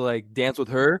girl to like dance with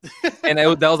her, and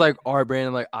that was like, all right,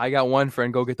 Brandon, like, I got one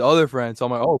friend, go get the other friend. So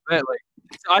I'm like, oh man, like,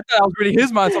 so I thought I was reading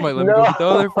his mind. So I'm like, let me go get the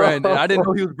other friend, and I didn't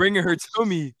know he was bringing her to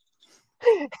me.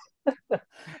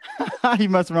 He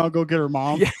messed around, go get her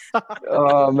mom. Yeah.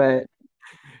 Oh man,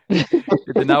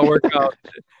 it did not work out.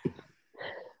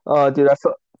 Oh dude, I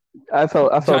felt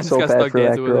so bad for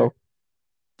that girl.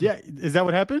 Yeah, is that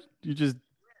what happened? You just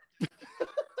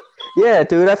Yeah,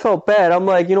 dude, I felt bad. I'm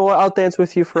like, you know what? I'll dance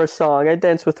with you for a song. I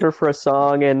danced with her for a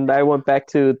song, and I went back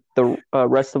to the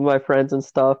rest of my friends and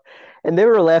stuff, and they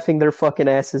were laughing their fucking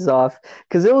asses off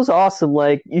because it was awesome.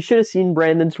 Like, you should have seen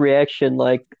Brandon's reaction,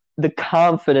 like the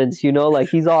confidence, like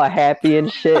he's all happy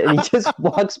and shit, and he just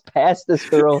walks past this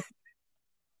girl.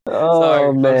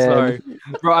 Oh man, I'm sorry,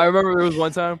 bro. I remember there was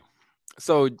one time.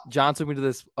 So John took me to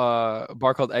this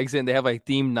bar called Exit, and they have like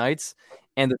themed nights.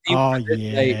 And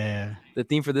the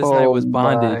theme for this night was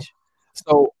bondage.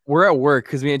 So we're at work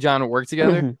because me and John work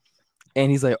together.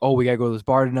 And he's like, oh, we gotta go to this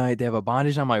bar tonight. They have a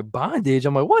bondage. I'm like, bondage?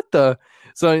 I'm like, what the?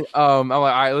 So I'm like, all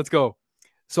right, let's go.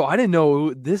 So I didn't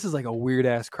know this is like a weird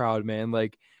ass crowd, man.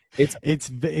 Like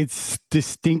it's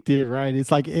distinctive, right? It's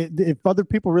like if other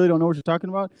people really don't know what you're talking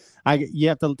about, you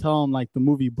have to tell them like the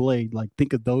movie Blade. Like,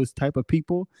 think of those type of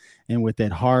people, and with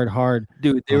that hard,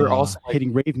 dude, they were also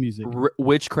hitting rave music,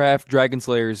 witchcraft, dragon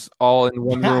slayers, all in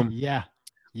one room. Yeah.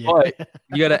 But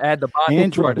you got to add the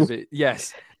bondage part of it.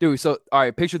 Yes, dude. So all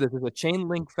right, picture this: there's a chain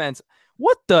link fence.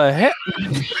 What the heck?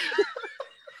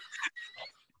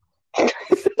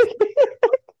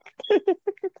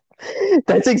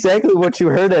 That's exactly what you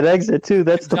heard at Exit too.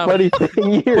 That's the funny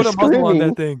thing. You put a muzzle on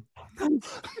that thing.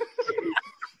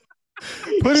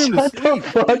 Put him to sleep.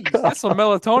 Get some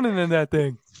melatonin in that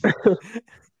thing.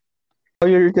 All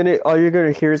you're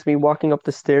gonna hear is me walking up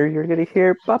the stairs. You're gonna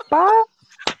hear "Papa."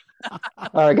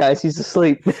 All right, guys, he's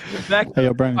asleep. Hey,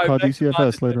 yo, Brandon, call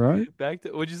DCFS later, all right? Back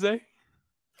to what'd you say?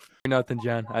 Nothing,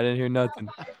 John. I didn't hear nothing.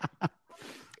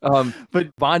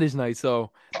 But bondage night.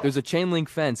 So there's a chain link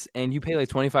fence, and you pay like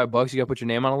 $25. You gotta put your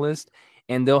name on a list,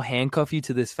 and they'll handcuff you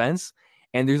to this fence.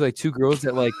 And there's like two girls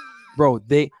that like, bro.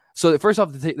 So first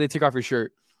off, they take off your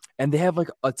shirt, and they have like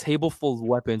a table full of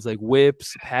weapons, like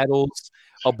whips, paddles,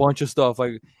 a bunch of stuff,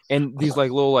 like, and these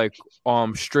like little like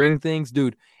string things,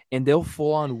 dude. And they'll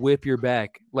full on whip your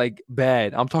back, like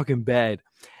bad. I'm talking bad.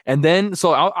 And then,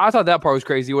 so I thought that part was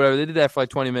crazy. Whatever. They did that for like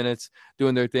 20 minutes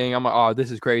doing their thing. I'm like, oh,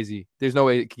 this is crazy. There's no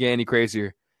way it can get any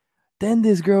crazier. Then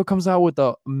this girl comes out with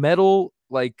a metal,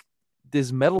 like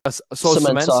this metal,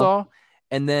 cement saw,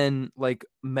 and then like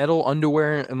metal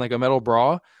underwear and like a metal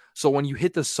bra. So when you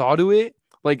hit the saw to it,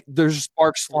 like there's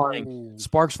sparks flying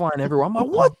everywhere. I'm like,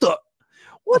 what the?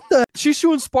 She's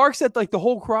shooting sparks at like the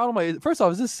whole crowd. I'm like, first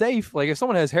off, is this safe? Like if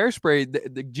someone has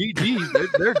hairspray, the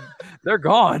GG, they're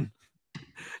gone.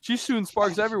 She's shooting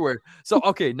sparks everywhere. So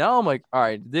okay, now I'm like, all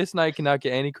right, this night cannot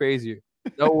get any crazier.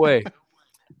 No way.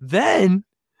 Then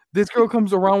this girl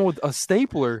comes around with a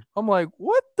stapler. I'm like,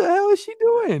 what the hell is she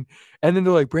doing? And then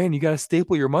they're like, Brandon, you gotta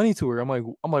staple your money to her. I'm like,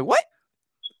 what?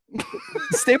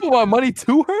 Staple my money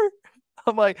to her?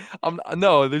 I'm like,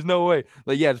 no, there's no way.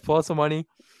 Like, yeah, just pull out some money.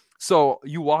 So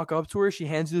you walk up to her, she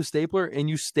hands you the stapler, and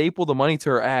you staple the money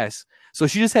to her ass. So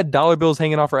she just had dollar bills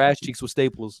hanging off her ass cheeks with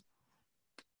staples.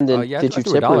 And then, yeah, did you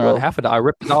tip her? Half a dollar. I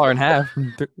ripped the dollar in half.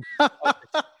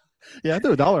 yeah, I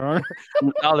threw $1 on her.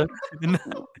 Dollar.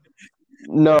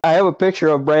 No, I have a picture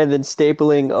of Brandon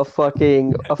stapling a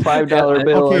 $5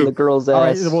 bill in the girl's ass. All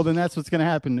right, well then that's what's gonna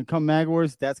happen. Come Mag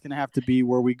Wars, that's gonna have to be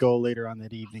where we go later on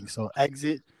that evening. So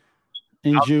exit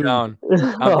in June. Down.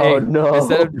 Oh no!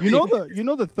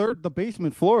 The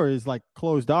basement floor is like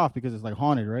closed off because it's like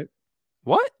haunted, right?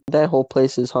 What? That whole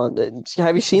place is haunted.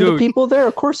 Have you seen the people there?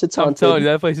 Of course it's haunted. I'm telling you,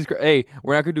 that place is crazy. Hey,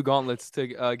 we're not gonna do gauntlets to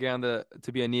get on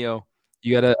to be a Neo.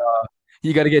 You gotta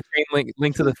get chain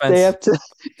link to the fence. They have to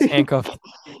handcuffed.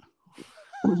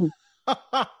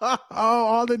 Oh,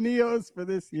 all the Neos for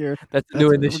this year. That's the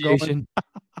new initiation.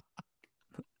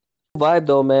 Vibe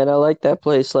though, man. I like that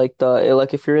place. Like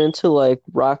if you're into like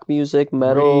rock music,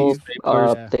 metal,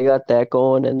 they got that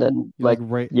going, and then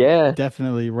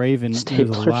definitely Raven. There's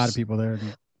a lot of people there.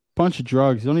 Bunch of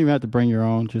drugs. You don't even have to bring your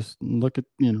own. Just look at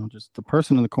just the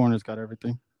person in the corner's got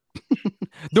everything.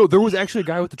 No, there was actually a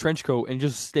guy with the trench coat and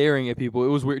just staring at people. It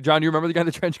was weird. John, you remember the guy in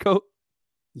the trench coat?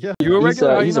 Yeah, you a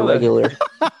regular? He's a regular.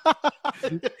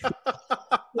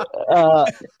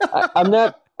 I'm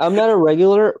not a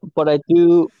regular, but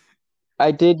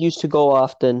I did used to go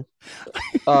often.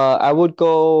 I would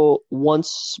go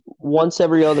once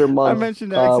every other month. I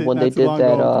mentioned that when they did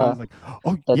that.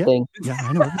 That thing. Yeah,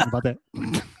 I know everything about that.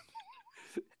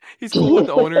 He's cool with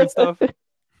the owner and stuff.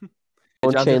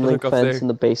 Chain link fence in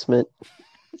the basement.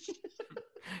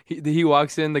 He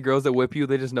walks in. The girls that whip you,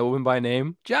 they just know him by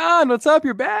name. John, what's up?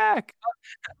 You're back.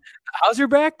 How's your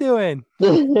back doing?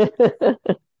 They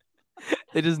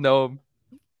just know him.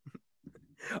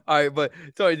 All right, but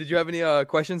sorry, did you have any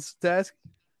questions to ask?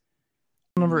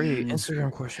 Number 8,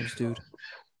 Instagram questions, dude.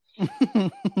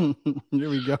 Here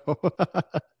we go.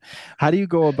 How do you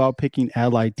go about picking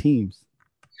allied teams?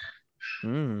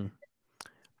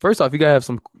 First off, you gotta have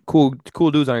some cool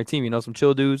dudes on your team. Some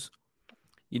chill dudes.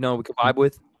 We can vibe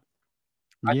with.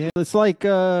 Yeah, it's like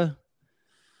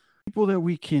people that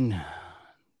we can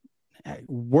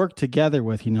work together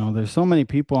with. There's so many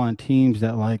people on teams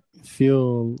that like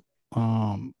feel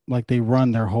like they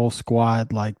run their whole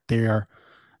squad, like they're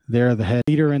the head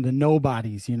leader and the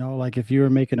nobodies. Like if you were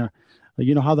making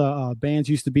how the bands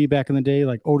used to be back in the day,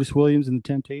 like Otis Williams and the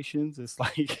Temptations. It's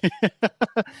like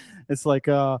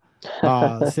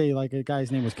say like a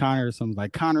guy's name was Connor or something,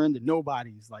 like Connor and the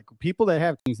nobodies, like people that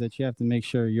have things that you have to make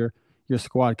sure your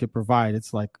squad could provide.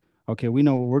 It's like, okay, we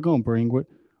know what we're going to bring, what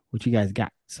you guys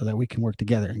got, so that we can work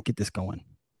together and get this going.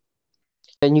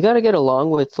 And you got to get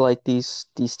along with like these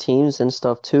teams and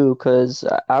stuff too, because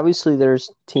obviously there's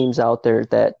teams out there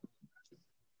that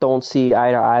don't see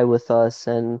eye to eye with us,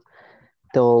 and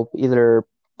they'll either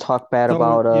talk bad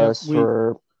about us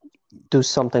or do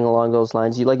something along those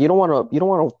lines. You don't want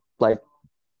to like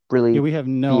really we have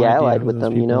no be idea allied with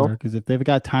them, because if they've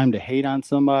got time to hate on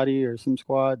somebody or some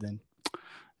squad, then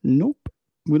nope,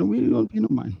 we don't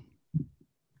mind.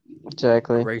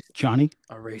 Exactly. Johnny,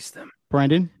 erase them.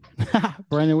 Brandon,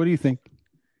 what do you think?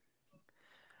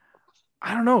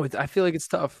 I don't know. I feel like it's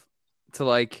tough to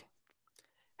like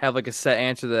have like a set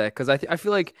answer to that, because I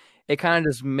feel like it kind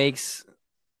of just makes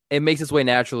its way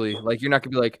naturally. Like you're not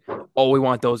gonna be like, oh, we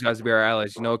want those guys to be our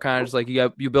allies. Kind of just like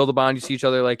you build a bond, you see each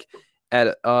other like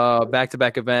at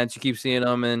back-to-back events. You keep seeing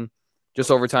them, and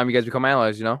just over time, you guys become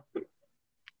allies. You know.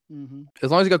 Mm-hmm.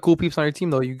 As long as you got cool peeps on your team,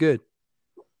 though, you good.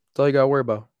 That's all you gotta worry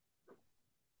about.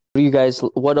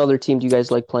 What other team do you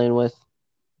guys like playing with?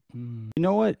 You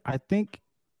know what? I think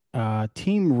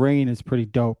Team Rain is pretty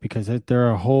dope because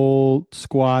they're a whole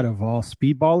squad of all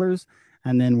speedballers,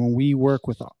 and then when we work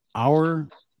with our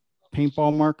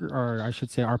paintball marker, or I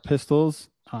should say our pistols,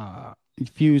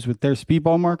 fused with their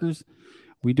speedball markers,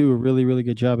 we do a really, really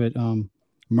good job at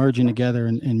merging together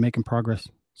and making progress.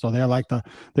 So they're like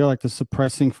the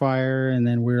suppressing fire, and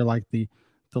then we're like the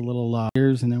little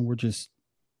ears, and then we're just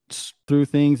through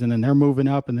things, and then they're moving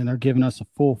up, and then they're giving us a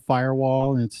full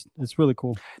firewall, and it's really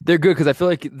cool. They're good because I feel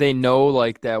like they know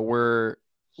like that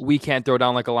we can't throw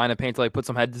down like a line of paint to like put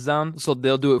some heads down, so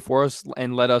they'll do it for us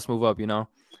and let us move up. You know,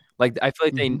 like I feel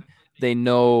like they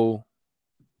know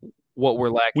what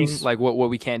we're lacking, like what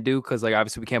we can't do, because like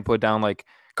obviously we can't put down like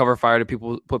cover fire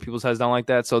to put people's heads down like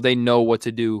that, so they know what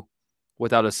to do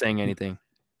without us saying anything.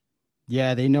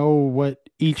 Yeah, they know what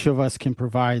each of us can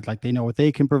provide. Like they know what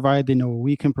they can provide, they know what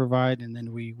we can provide, and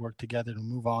then we work together to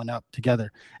move on up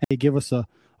together. And they give us a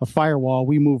firewall,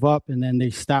 we move up, and then they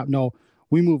stop. No,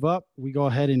 we move up, we go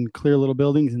ahead and clear little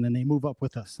buildings, and then they move up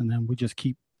with us, and then we just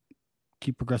keep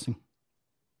progressing.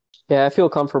 Yeah, I feel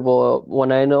comfortable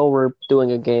when I know we're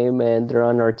doing a game and they're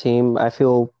on our team. I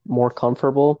feel more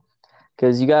comfortable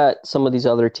because you got some of these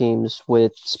other teams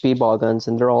with speedball guns,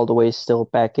 and they're all the way still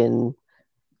back in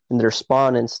their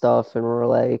spawn and stuff, and we're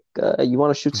like, you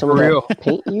want to shoot some of that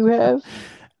paint you have?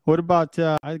 What about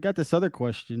I got this other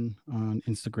question on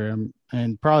Instagram,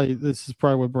 and this is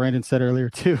probably what Brandon said earlier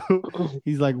too.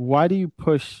 He's like, why do you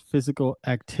push physical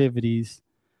activities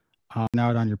out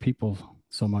on your people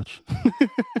so much?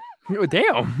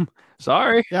 Damn,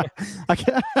 sorry. Yeah,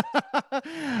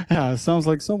 yeah, it sounds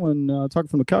like someone talking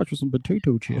from the couch with some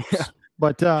potato chips.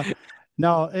 But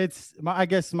no, I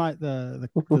guess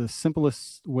the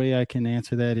simplest way I can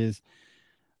answer that is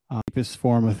this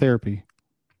form of therapy.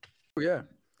 Yeah,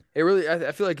 it really.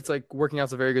 I feel like it's like working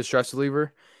out's a very good stress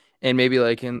reliever, and maybe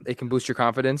like it can boost your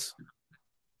confidence.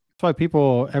 That's why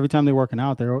people every time they're working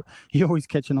out, you always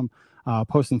catching them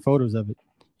posting photos of it,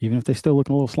 even if they're still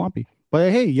looking a little sloppy.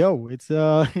 But hey, yo, it's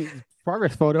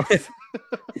progress photos.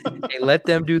 Hey, let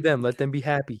them do them. Let them be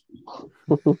happy.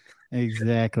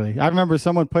 Exactly. I remember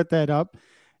someone put that up,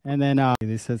 and then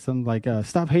they said something like,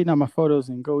 "Stop hating on my photos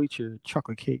and go eat your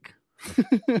chocolate cake."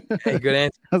 Hey, good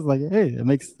answer. I was like, "Hey, that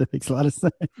makes a lot of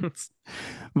sense."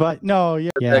 But no,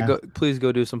 yeah. Please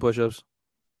go do some push-ups.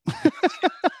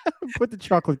 Put the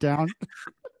chocolate down.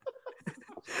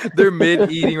 They're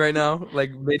mid-eating right now,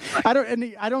 like mid. I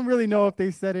don't really know if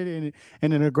they said it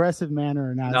in an aggressive manner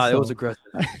or not. No, it was aggressive.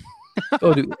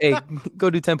 Go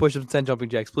do 10 push-ups and 10 jumping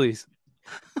jacks, please.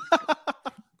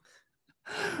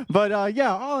 But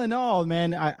yeah, all in all,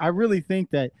 man, I really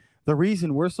think that the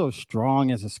reason we're so strong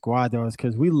as a squad, though, is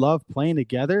because we love playing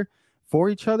together for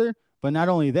each other. But not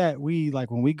only that, we like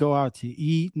when we go out to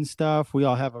eat and stuff, we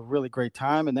all have a really great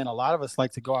time. And then a lot of us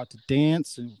like to go out to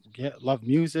dance and love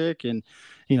music. And,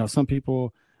 some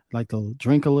people like to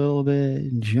drink a little bit,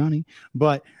 and Jony.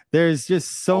 But there's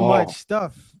just so much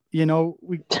stuff,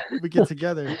 we get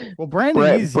together. Well,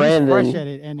 Brandon, he's fresh at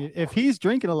it. And if he's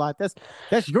drinking a lot,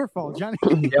 that's your fault, Jony.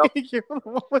 Yep.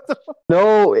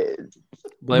 No,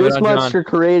 this monster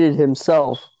created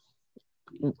himself.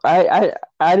 I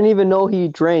didn't even know he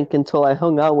drank until I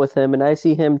hung out with him, and I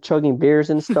see him chugging beers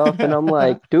and stuff, and I'm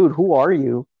like, dude, who are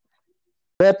you?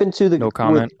 What happened to the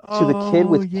the kid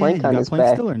with plank on his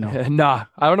back? Still or no? Nah,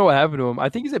 I don't know what happened to him. I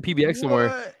think he's at PBX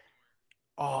somewhere.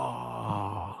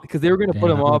 Oh, because they were gonna put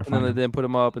him up, and then they didn't put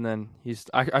him up, and then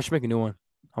I should make a new one.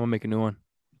 I'm gonna make a new one.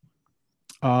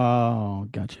 Oh,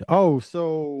 gotcha. Oh,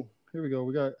 so here we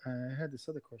go. I had this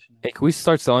other question. Hey, can we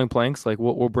start selling planks? Like,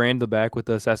 we'll brand the back with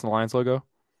the Assassin Alliance logo.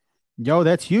 Yo,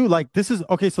 that's you. Like, this is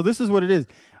okay. So this is what it is.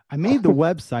 I made the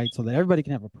website so that everybody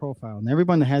can have a profile, and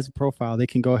everyone that has a profile, they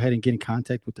can go ahead and get in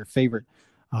contact with their favorite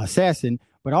assassin.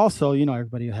 But also,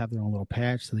 everybody will have their own little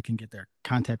patch, so they can get their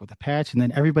contact with the patch, and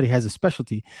then everybody has a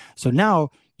specialty. So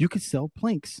now you could sell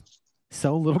planks,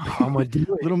 sell a little. I'm gonna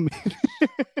do it.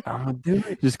 I'm gonna do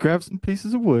it. Just grab some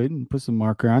pieces of wood and put some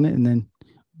marker on it, and then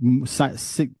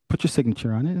put your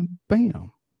signature on it, and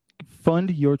bam, fund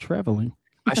your traveling.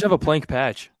 I should have a plank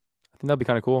patch. I think that'd be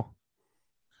kind of cool.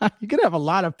 You're gonna have a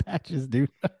lot of patches, dude.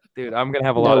 Dude, I'm gonna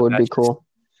have a lot of patches. That would be cool.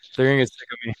 They're gonna get sick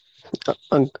of me.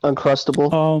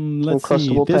 Uncrustable. Let's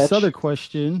see. This other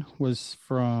question was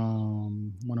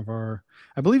from one of our,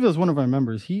 I believe it was one of our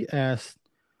members. He asked,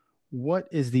 "What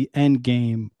is the end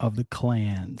game of the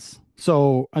clans?"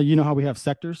 So you know how we have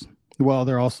sectors Well,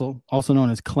 they're also known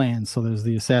as clans. So there's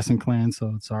the Assassin clan.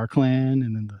 So it's our clan,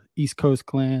 and then the East Coast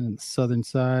clan, and the Southern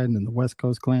side, and then the West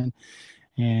Coast clan.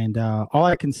 And all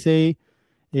I can say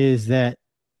is that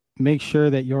make sure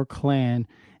that your clan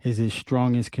is as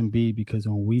strong as can be, because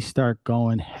when we start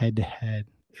going head to head,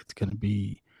 it's going to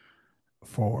be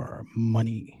for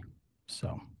money.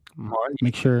 So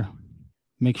make sure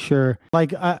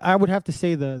like I would have to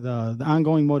say the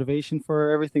ongoing motivation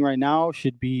for everything right now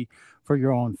should be for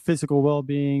your own physical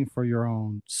well-being, for your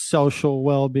own social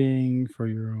well-being, for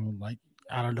your own, like,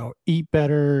 I don't know, eat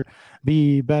better,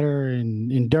 be better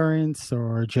in endurance,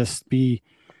 or just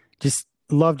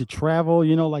love to travel,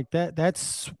 like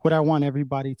that's what I want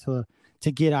everybody to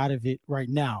get out of it right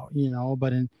now,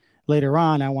 but later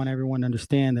on, I want everyone to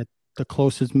understand that the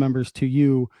closest members to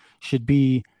you should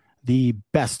be the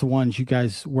best ones you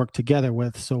guys work together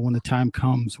with. So when the time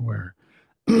comes where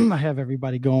I have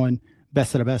everybody going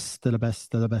best of the best to the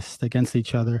best of the best against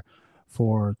each other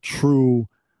for true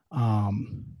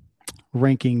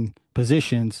ranking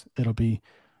positions, it'll be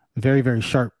very, very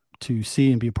sharp to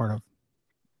see and be a part of.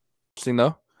 Interesting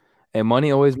though, and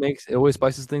money always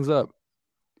spices things up.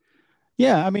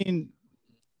 Yeah, I mean,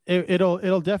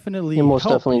 it'll definitely it most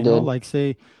help. Definitely did. Like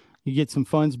say you get some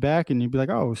funds back, and you'd be like,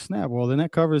 oh snap! Well, then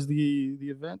that covers the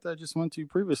event I just went to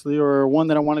previously, or one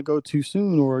that I want to go to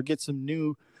soon, or get some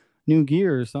new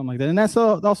gear or something like that. And that's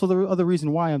also the other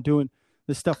reason why I'm doing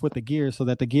this stuff with the gear, so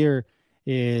that the gear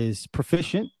is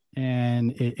proficient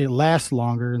and it lasts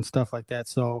longer and stuff like that.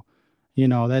 So,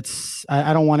 that's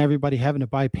I don't want everybody having to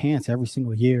buy pants every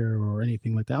single year or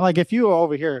anything like that. Like if you are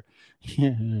over here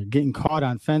getting caught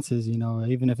on fences,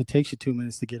 even if it takes you 2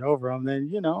 minutes to get over them, then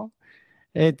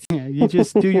it's you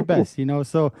just do your best,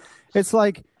 So it's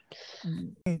like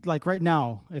right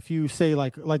now, if you say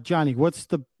like Jony,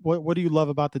 what do you love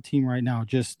about the team right now?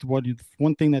 Just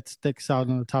one thing that sticks out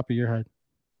on the top of your head.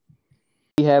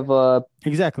 We have a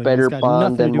better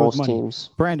bond than most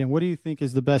teams. Brandon, what do you think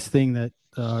is the best thing that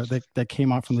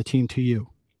came out from the team to you?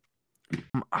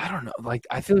 I don't know. Like,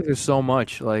 I feel like there's so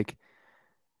much, like,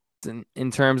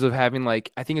 in terms of having,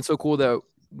 like, I think it's so cool that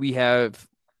we have,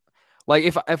 like,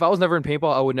 if I was never in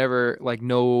paintball, I would never, like,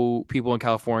 know people in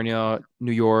California,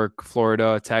 New York,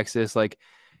 Florida, Texas, like,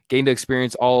 getting to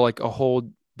experience all, like, a whole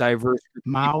diverse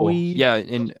Maui. People. Yeah,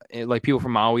 and like people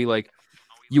from Maui, like,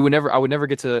 I would never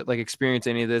get to, like, experience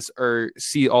any of this or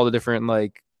see all the different,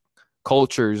 like,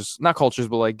 not cultures,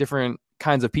 but like different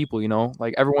kinds of people,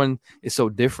 like everyone is so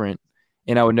different,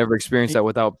 and I would never experience that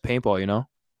without paintball,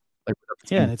 like,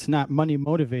 yeah, and it's not money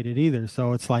motivated either.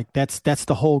 So it's like that's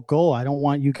the whole goal. I don't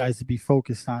want you guys to be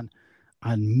focused on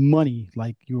money.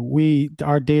 Like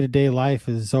our day-to-day life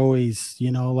is always,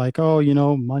 like, oh,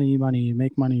 money,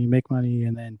 make money,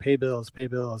 and then pay bills,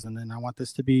 and then I want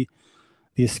this to be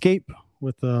the escape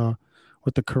with the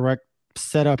correct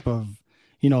setup of,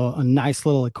 a nice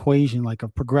little equation, like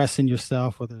of progressing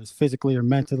yourself, whether it's physically or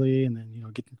mentally, and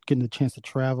then, getting the chance to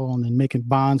travel, and then making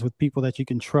bonds with people that you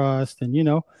can trust. And,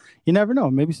 you never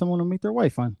know, maybe someone will meet their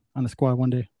wife on the squad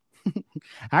one day.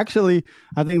 Actually,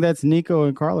 I think that's Nico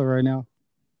and Carla right now.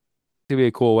 It'll be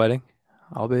a cool wedding.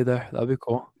 I'll be there. That'll be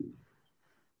cool.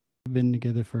 We've been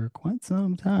together for quite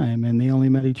some time, and they only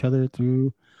met each other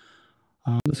through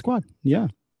the squad. Yeah.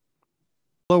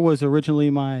 Carla was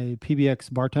originally my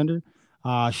PBX bartender.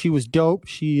 She was dope.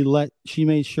 She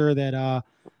made sure that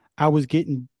I was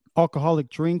getting alcoholic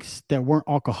drinks that weren't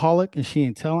alcoholic, and she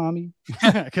didn't tell on me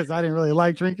because I didn't really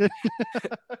like drinking.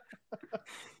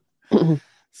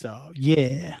 So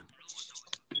yeah.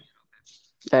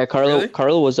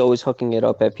 Carla was always hooking it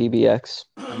up at PBX.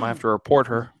 I might have to report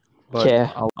her, but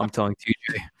yeah. I'm telling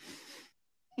TJ.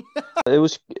 It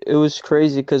was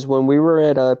crazy because when we were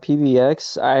at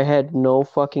PBX, I had no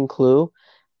fucking clue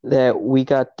that we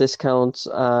got discounts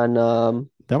on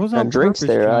drinks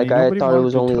there. Johnny. Like I thought it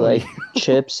was only like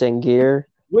chips and gear.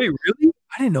 Wait, really?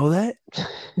 I didn't know that.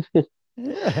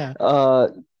 Yeah.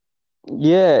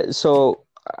 Yeah. So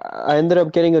I ended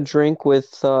up getting a drink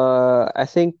with I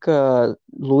think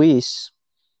Luis,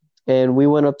 and we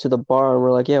went up to the bar and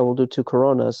we're like, yeah, we'll do 2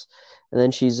 Coronas. And then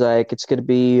she's like, it's gonna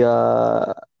be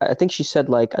I think she said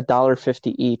like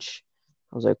 $1.50 each.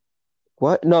 I was like,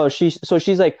 what? No, she's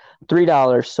like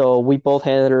 $3. So we both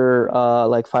handed her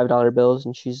like $5 bills,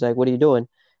 and she's like, what are you doing?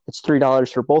 It's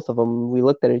 $3 for both of them. We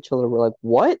looked at each other, we're like,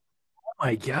 what? Oh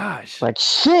my gosh. Like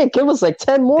shit, it was like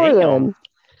 10 more then.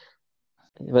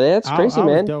 But that's crazy,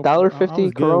 man.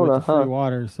 $1.50 Corona, with free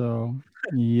water, so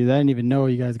I didn't even know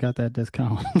you guys got that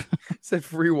discount. It said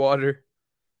free water.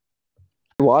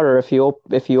 Water if you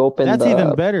open that's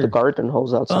even better. The garden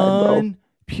hose outside, bro.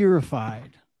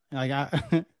 Unpurified. Like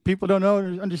people don't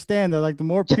understand that like the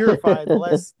more purified, the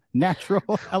less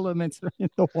natural elements are in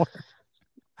the water.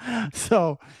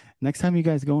 So next time you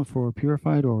guys going for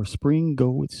purified or spring, go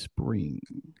with spring.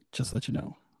 Just let you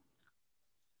know.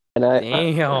 And I'm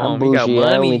you got bougie.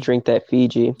 I only money. drink that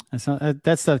Fiji.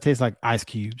 That stuff tastes like ice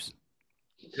cubes.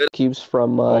 Cubes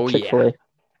from Chick-fil-A.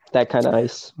 That kind of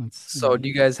ice. So do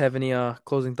you guys have any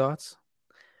closing thoughts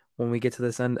when we get to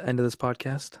this end of this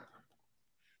podcast?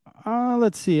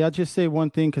 Let's see. I'll just say one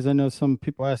thing because I know some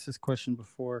people asked this question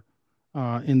before.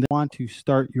 And they want to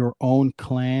start your own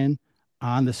clan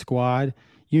on the squad,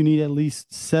 you need at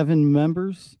least 7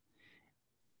 members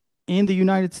in the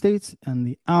United States, and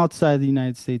the outside of the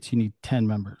United States, you need 10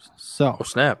 members. So, oh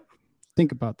snap!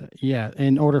 Think about that. Yeah,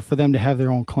 in order for them to have their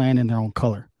own clan and their own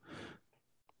color.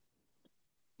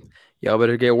 Y'all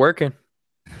better get working.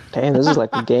 Damn, this is like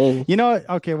a game. You know what?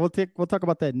 Okay, we'll talk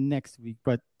about that next week.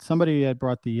 But somebody had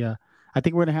brought the. I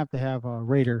think we're gonna have a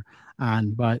Raider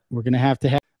on, but we're gonna have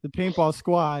the paintball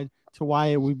squad to why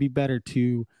it would be better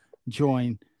to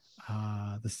join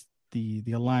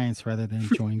the alliance rather than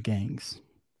join gangs.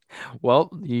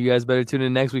 Well, you guys better tune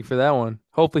in next week for that one.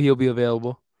 Hopefully he'll be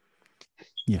available.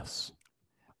 Yes.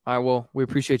 All right, well, we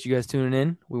appreciate you guys tuning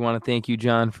in. We want to thank you,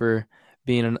 John, for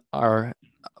being our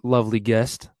lovely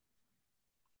guest.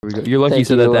 Here we go. You're lucky you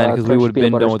said that then, because we would have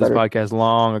been done with this podcast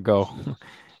long ago.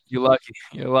 You're lucky.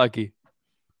 You're lucky.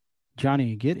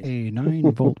 Johnny, get a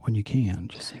 9-volt when you can.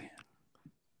 Just saying.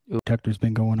 Detector's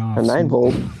been going off. A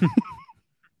 9-volt.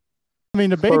 I mean,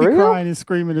 the baby crying and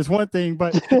screaming is one thing,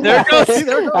 but there goes.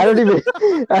 I don't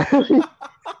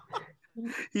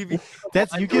even.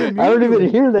 That's you get. I don't even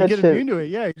hear that. You shit. get immune to it.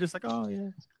 Yeah, you're just like, oh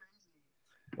yeah.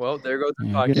 Well, there goes the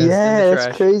podcast. Yeah,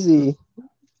 that's crazy.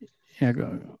 Yeah,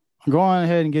 go on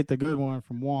ahead and get the good one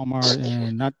from Walmart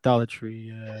and not Dollar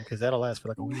Tree, because that'll last for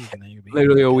like a week, and then you'll be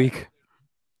literally a week.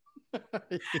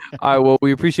 Yeah. All right. Well,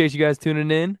 we appreciate you guys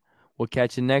tuning in. We'll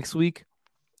catch you next week.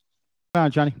 Bye,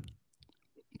 Johnny.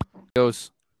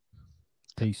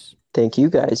 Peace. Thank you,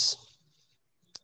 guys.